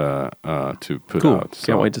videos to put out. So,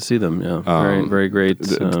 can't wait to see them. Yeah, very very great.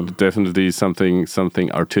 Definitely something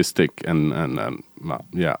artistic and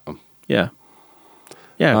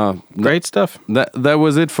great stuff. That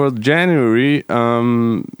was it for January.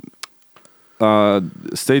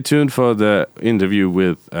 Stay tuned for the interview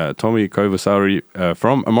with Tommy Koivusaari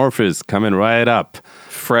from Amorphis coming right up.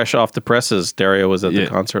 Fresh off the presses. Dario was at the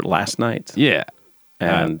concert last night. Yeah.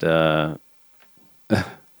 And it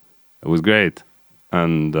was great.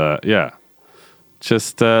 And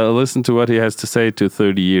just listen to what he has to say to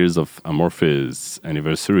 30 years of Amorphis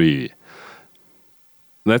anniversary.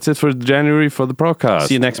 That's it for January for the podcast.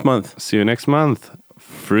 See you next month.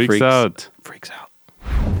 Freaks out.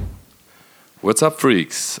 What's up,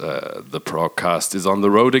 freaks? The podcast is on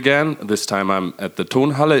the road again. This time I'm at the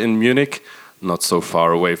Tonhalle in Munich, not so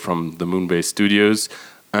far away from the Moonbase Studios.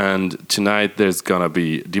 And tonight there's gonna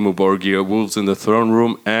be Dimmu Borgir, Wolves in the Throne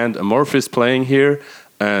Room, and Amorphis playing here.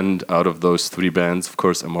 And out of those three bands, of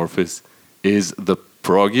course, Amorphis is the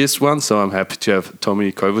proggiest one. So I'm happy to have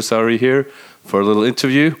Tommy Koivusaari here for a little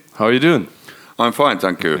interview. How are you doing? I'm fine,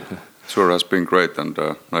 thank you. Sure has been great and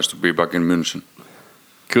nice to be back in München.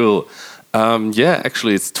 Cool.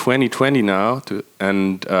 Actually, it's 2020 now,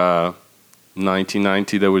 and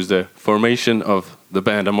 1990 there was the formation of the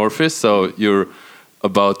band Amorphis. So you're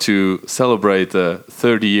about to celebrate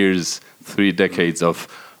 30 years, 3 decades of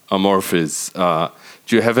Amorphis.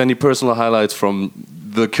 Do you have any personal highlights from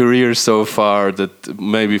the career so far? That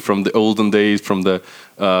maybe from the olden days, from the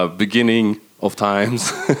beginning of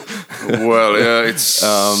times? Well, it's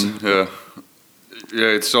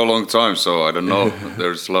it's a long time, so I don't know.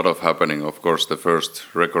 There's a lot of happening. Of course, the first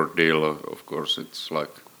record deal, of course, it's like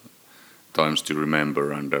times to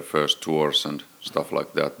remember, and the first tours and stuff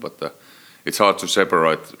like that. But it's hard to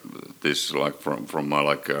separate this like from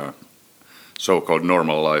my so-called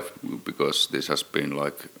normal life, because this has been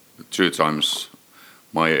like 2 times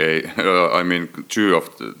my age. I mean, 2 of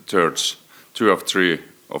 3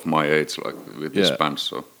 of my age, like with this band.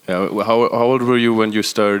 So how old were you when you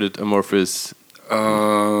started Amorphis?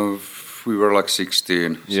 we were like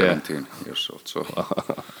 16, Yeah. 17 years old. So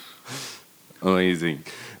Amazing.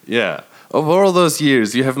 Yeah. Over all those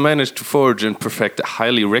years, you have managed to forge and perfect a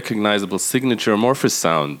highly recognizable signature Amorphis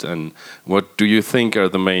sound. And what do you think are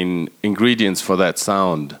the main ingredients for that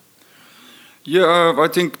sound? yeah, I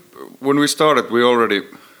think when we started,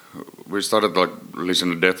 we started like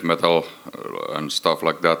listening to death metal and stuff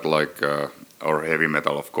like that, like or heavy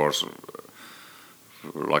metal, of course,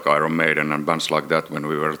 like Iron Maiden and bands like that when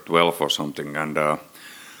we were 12 or something. And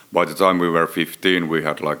by the time we were 15, we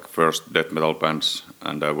had like first death metal bands.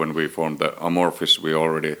 And when we formed the Amorphis, we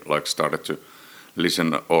already like started to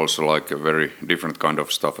listen also like a very different kind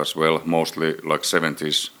of stuff as well, mostly like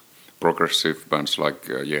 70s progressive bands like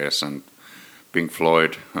Yes and Pink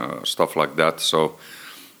Floyd, stuff like that. So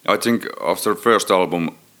I think after the first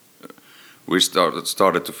album, we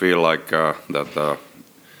started to feel like that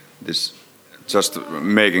this just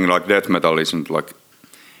making like death metal isn't like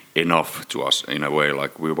enough to us in a way.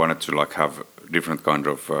 Like we wanted to like have different kind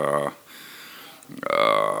of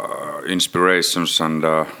inspirations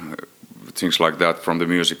and things like that from the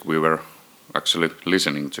music we were actually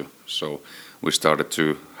listening to. So we started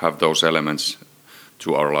to have those elements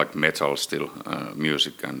to our like metal still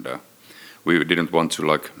music, and we didn't want to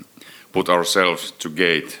like put ourselves to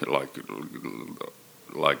gate like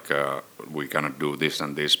we cannot do this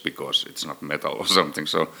and this because it's not metal or something.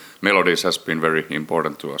 So melodies has been very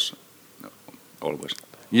important to us always.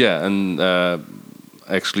 Yeah, and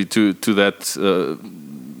actually to that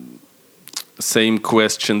same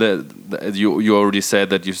question that you already said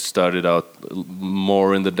that you started out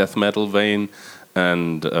more in the death metal vein,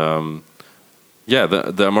 and yeah,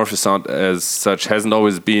 the Amorphis sound as such hasn't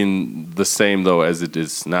always been the same though as it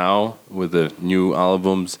is now with the new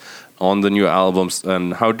albums. On the new albums,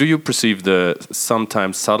 and how do you perceive the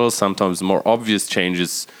sometimes subtle, sometimes more obvious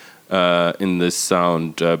changes in this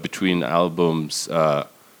sound between albums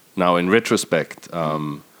now in retrospect?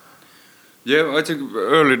 Yeah, I think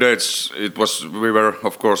early days we were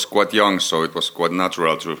of course quite young, so it was quite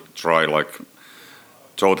natural to try like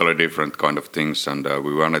totally different kind of things, and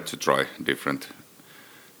we wanted to try different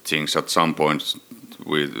things. At some point,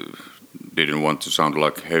 we didn't want to sound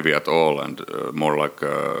like heavy at all, and more like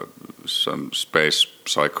some space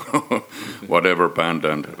psycho whatever band.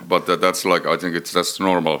 And but that's like I think that's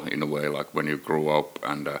normal in a way. Like when you grow up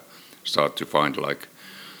and start to find like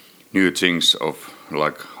new things of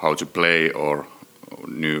like how to play or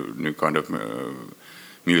new kind of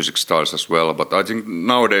music styles as well. But I think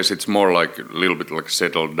nowadays it's more like a little bit like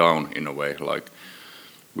settled down in a way. Like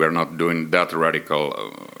we're not doing that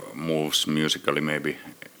radical moves musically maybe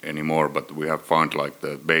anymore, but we have found like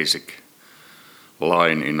the basic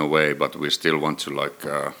line in a way, but we still want to like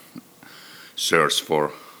search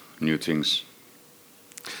for new things.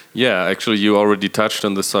 Yeah, actually, you already touched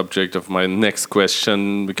on the subject of my next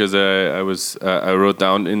question, because I wrote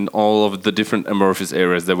down in all of the different Amorphis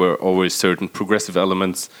eras there were always certain progressive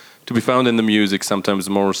elements to be found in the music, sometimes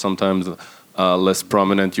more, sometimes less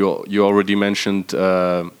prominent. You already mentioned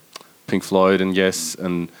Pink Floyd and Yes,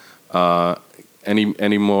 and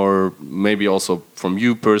any more maybe also from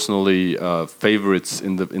you personally favorites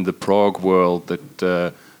in the prog world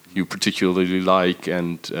that you particularly like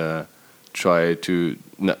and try to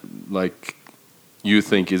like you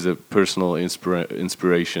think is a personal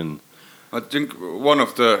inspiration? I think one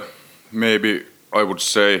of the maybe I would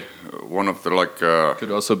say one of the like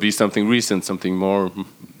could also be something recent, something more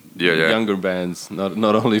younger bands,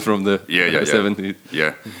 not only from the 70s.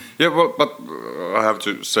 Yeah, well, but I have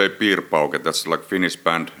to say Piirpauke, that's like Finnish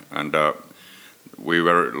band, and we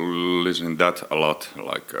were listening that a lot,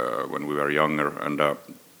 like when we were younger, and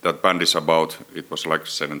that band is about, it was like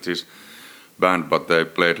 70s band, but they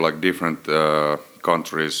played like different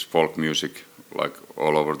countries, folk music, like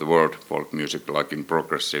all over the world, folk music, like in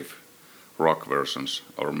progressive rock versions,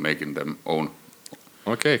 or making them own.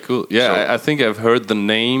 Okay, cool. Yeah, so, I think I've heard the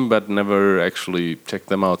name, but never actually checked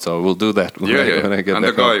them out. So we'll do that when I get and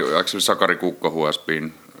back the guy, actually Sakari Kukko, who has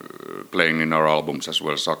been playing in our albums as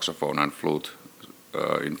well, saxophone and flute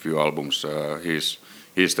in few albums.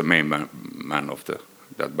 He's the main man of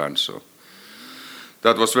that band. So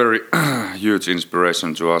that was very huge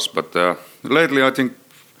inspiration to us. But lately, I think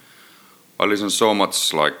I listen so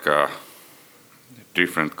much like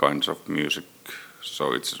different kinds of music.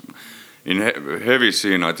 So it's in heavy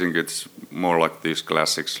scene, I think it's more like these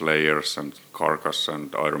classic Slayers and Carcass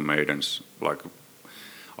and Iron Maidens. Like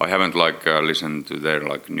I haven't like listened to their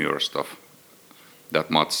like newer stuff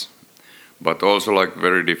that much, but also like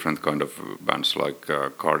very different kind of bands like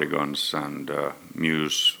Cardigans and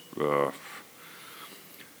Muse,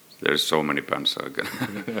 there's so many bands I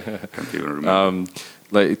can't even remember.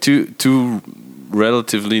 Like two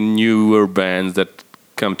relatively newer bands that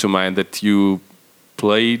come to mind that you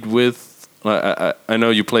played with. I know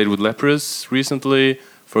you played with Leprous recently,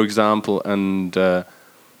 for example, and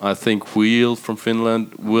I think Wheel from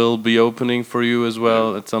Finland will be opening for you as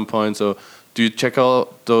well at some point. So do you check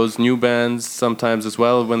out those new bands sometimes as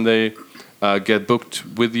well when they get booked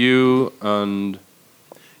with you? And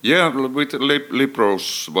yeah, with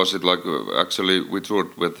Leprous, was it like actually we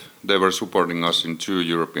toured with, they were supporting us in 2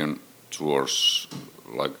 European tours,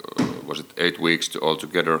 like was it 8 weeks all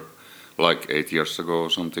together, like 8 years ago or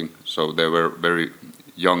something. So they were very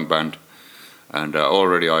young band, and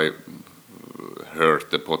already I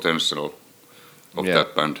heard the potential of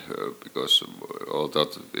that band because although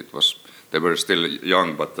they were still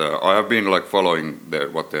young, but I have been like following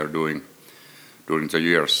what they're doing during the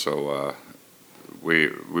years. So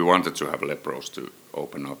we wanted to have Leprous to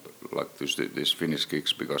open up like these Finnish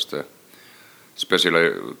gigs because especially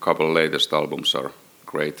a couple latest albums are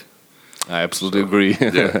great. I absolutely agree.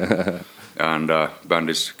 Yeah. And band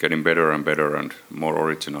is getting better and better and more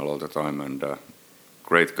original all the time, and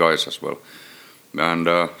great guys as well.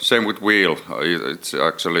 And same with Wheel. It's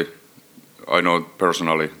actually, I know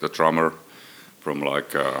personally the drummer from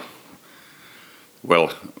like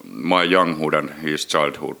my younghood and his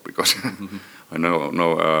childhood because I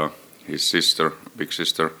know his sister, big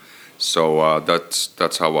sister. So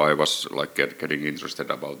that's how I was like getting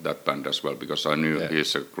interested about that band as well, because I knew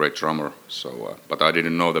he's a great drummer. So, but I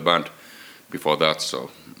didn't know the band before that. So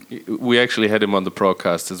we actually had him on the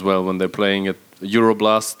podcast as well when they're playing at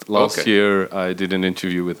Euroblast last year. I did an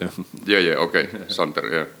interview with him. Yeah, okay,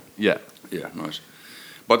 Santer, yeah, nice.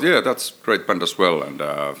 But yeah, that's great band as well, and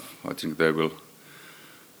I think they've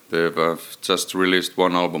just released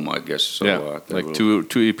one album, I guess. So, like two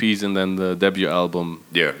EPs and then the debut album.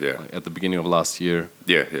 Yeah. Like at the beginning of last year.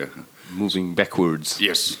 Yeah. Moving backwards.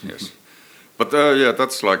 Yes. But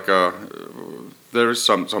that's like there is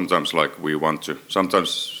sometimes like we want to.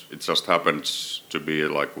 Sometimes it just happens to be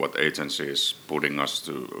like what agency is putting us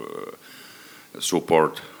to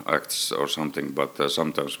support acts or something. But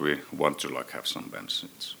sometimes we want to like have some bands.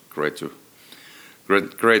 It's great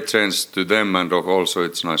chance to them, and also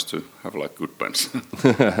it's nice to have like good bands.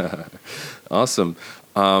 Awesome.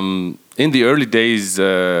 In the early days,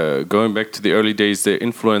 going back to the early days, the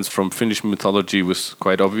influence from Finnish mythology was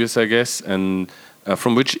quite obvious, I guess. And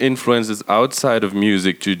from which influences outside of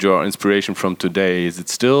music do you draw inspiration from today? Is it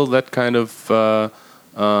still that kind of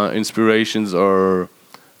inspirations, or?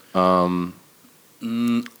 I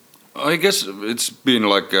guess it's been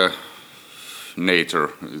like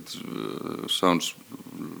nature. It sounds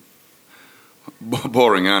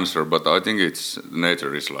boring answer, but I think it's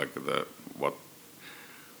nature is like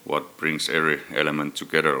what brings every element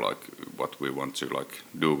together, like what we want to like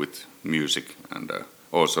do with music, and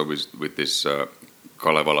also with this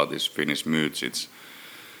Kalevala, this Finnish myths. It's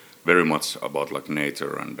very much about like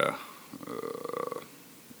nature and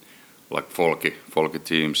like folky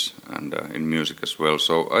themes, and in music as well.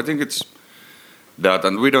 So I think it's that,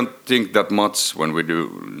 and we don't think that much when we do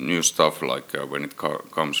new stuff, like when it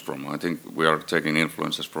comes from. I think we are taking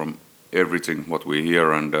influences from everything what we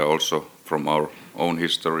hear, and also from our own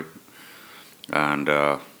history, and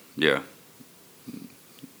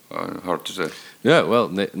hard to say. Yeah, well,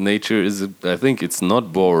 nature is. I think it's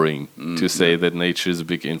not boring to say that nature is a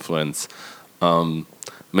big influence.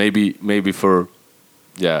 Maybe for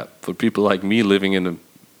people like me living in a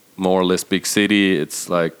more or less big city, it's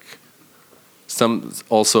like some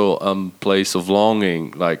also place of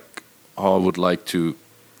longing. Like, I would like to,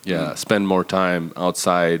 spend more time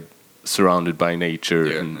outside, surrounded by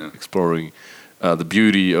nature and exploring the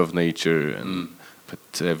beauty of nature. And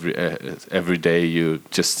but every day you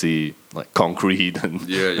just see like concrete and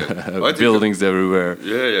buildings everywhere.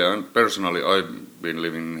 Yeah. And personally, I've been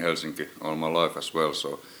living in Helsinki all my life as well.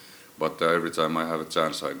 So, but every time I have a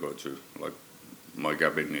chance, I go to like my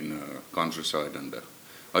cabin in countryside, and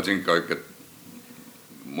I think I get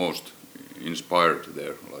most inspired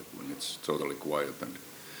there, like when it's totally quiet and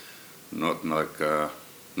not like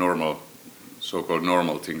so-called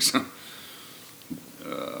normal things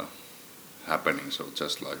happening. So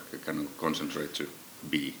just like I can concentrate to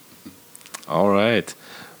be. All right.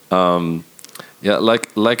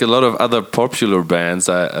 Like a lot of other popular bands,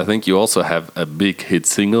 I think you also have a big hit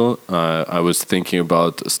single. I was thinking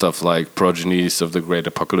about stuff like Progenies of the Great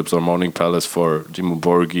Apocalypse or Morning Palace for Dimmu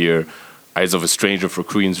Borgir, Eyes of a Stranger for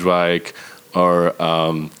Queensryche, or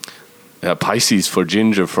Pisces for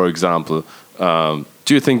Ginger, for example.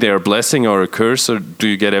 Do you think they are a blessing or a curse, or do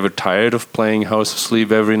you get ever tired of playing House of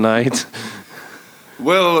Sleep every night?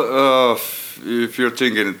 Well, if you're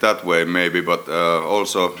thinking it that way, maybe, but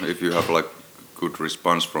also if you have like good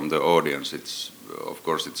response from the audience, it's of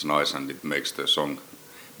course it's nice and it makes the song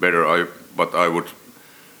better. But I would,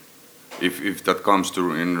 if that comes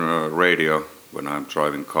to in radio when I'm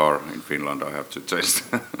driving car in Finland, I have to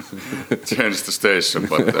change the station.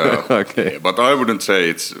 But Okay. but I wouldn't say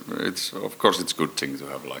it's of course it's a good thing to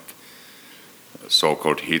have like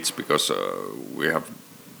so-called hits because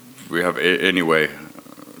we have anyway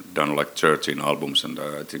done like 13 albums, and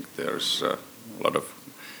I think there's a lot of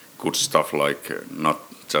good stuff, like not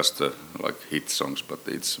just like hit songs, but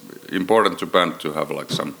it's important to band to have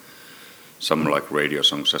like some like radio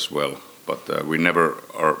songs as well. But we never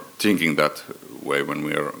are thinking that way when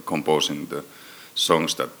we are composing the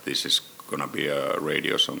songs that this is gonna be a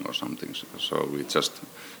radio song or something. So we just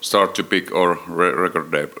start to pick, or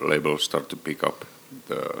record label start to pick up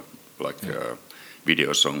the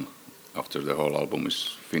video song after the whole album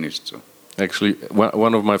is finished. So. Actually,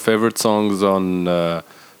 one of my favorite songs on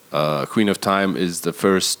Queen of Time is the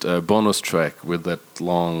first bonus track with that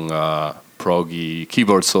long proggy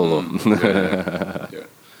keyboard solo. Yeah.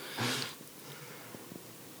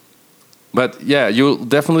 But yeah, you'll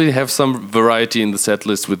definitely have some variety in the set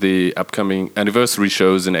list with the upcoming anniversary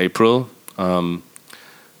shows in April.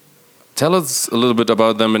 Tell us a little bit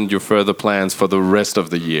about them and your further plans for the rest of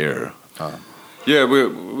the year. Yeah,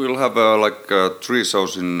 we'll have 3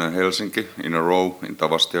 shows in Helsinki in a row in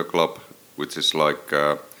Tavastia Club, which is like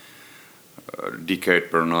a decade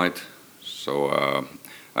per night. So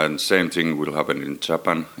and same thing will happen in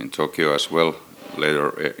Japan, in Tokyo as well,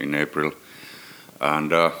 later in April.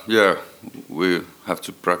 And yeah, we have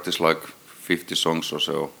to practice like 50 songs or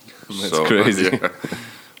so. That's crazy. Yeah.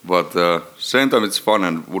 But same time it's fun,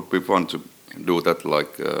 and would be fun to do that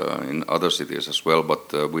like in other cities as well.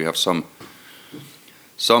 But we have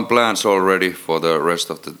some plans already for the rest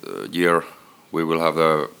of the year. We will have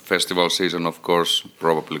a festival season, of course.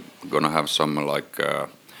 Probably gonna have some like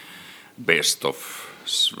best of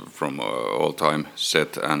from all time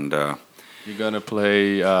set, and You're gonna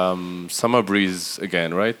play Summer Breeze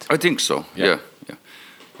again, right? I think so. Yeah.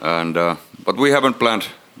 And but we haven't planned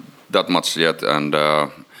that much yet. And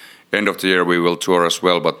end of the year we will tour as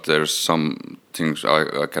well. But there's some things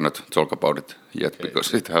I cannot talk about it yet, okay,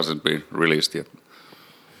 because it hasn't been released yet.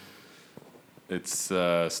 It's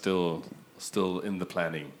still in the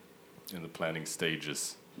planning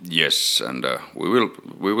stages. Yes, and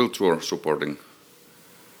we will tour supporting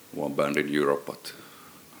one band in Europe, but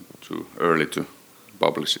too early to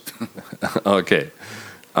publish it. Okay,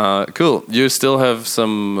 cool. You still have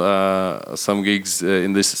some gigs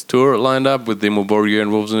in this tour lined up with Dimmu Borgir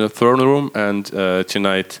and Wolves in the Throne Room, and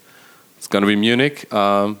tonight it's gonna be Munich.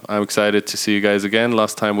 I'm excited to see you guys again.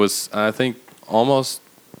 Last time was, I think, almost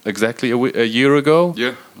exactly a year ago.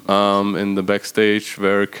 Yeah. In the backstage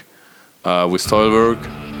work with Stolberg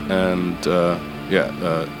and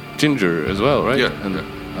Ginger as well, right? Yeah. And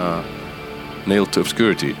Nailed to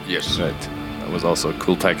Obscurity. Yes. Right. That was also a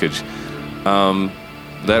cool package.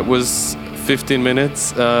 That was 15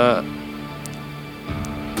 minutes.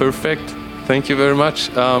 Perfect. Thank you very much.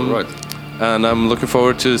 Right. And I'm looking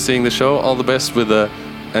forward to seeing the show. All the best with the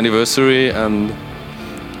anniversary, and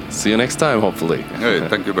see you next time, hopefully. Hey,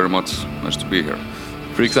 thank you very much. Nice to be here.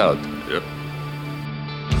 Freaks out. Yep.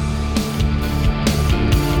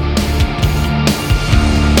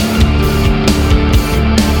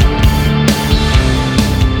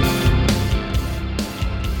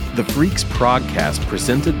 The Freaks Progcast,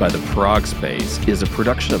 presented by the Prog Space, is a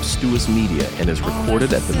production of Stuas Media and is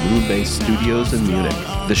recorded at the Moonbase Studios in Munich.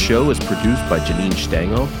 The show is produced by Janine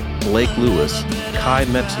Stengel, Blake Lewis, Kai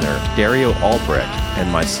Metzner, Dario Albrecht,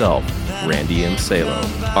 and myself, Randy M. Salo.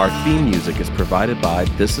 Our theme music is provided by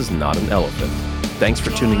This Is Not an Elephant. Thanks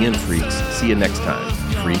for tuning in, Freaks. See you next time.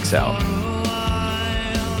 Freaks out.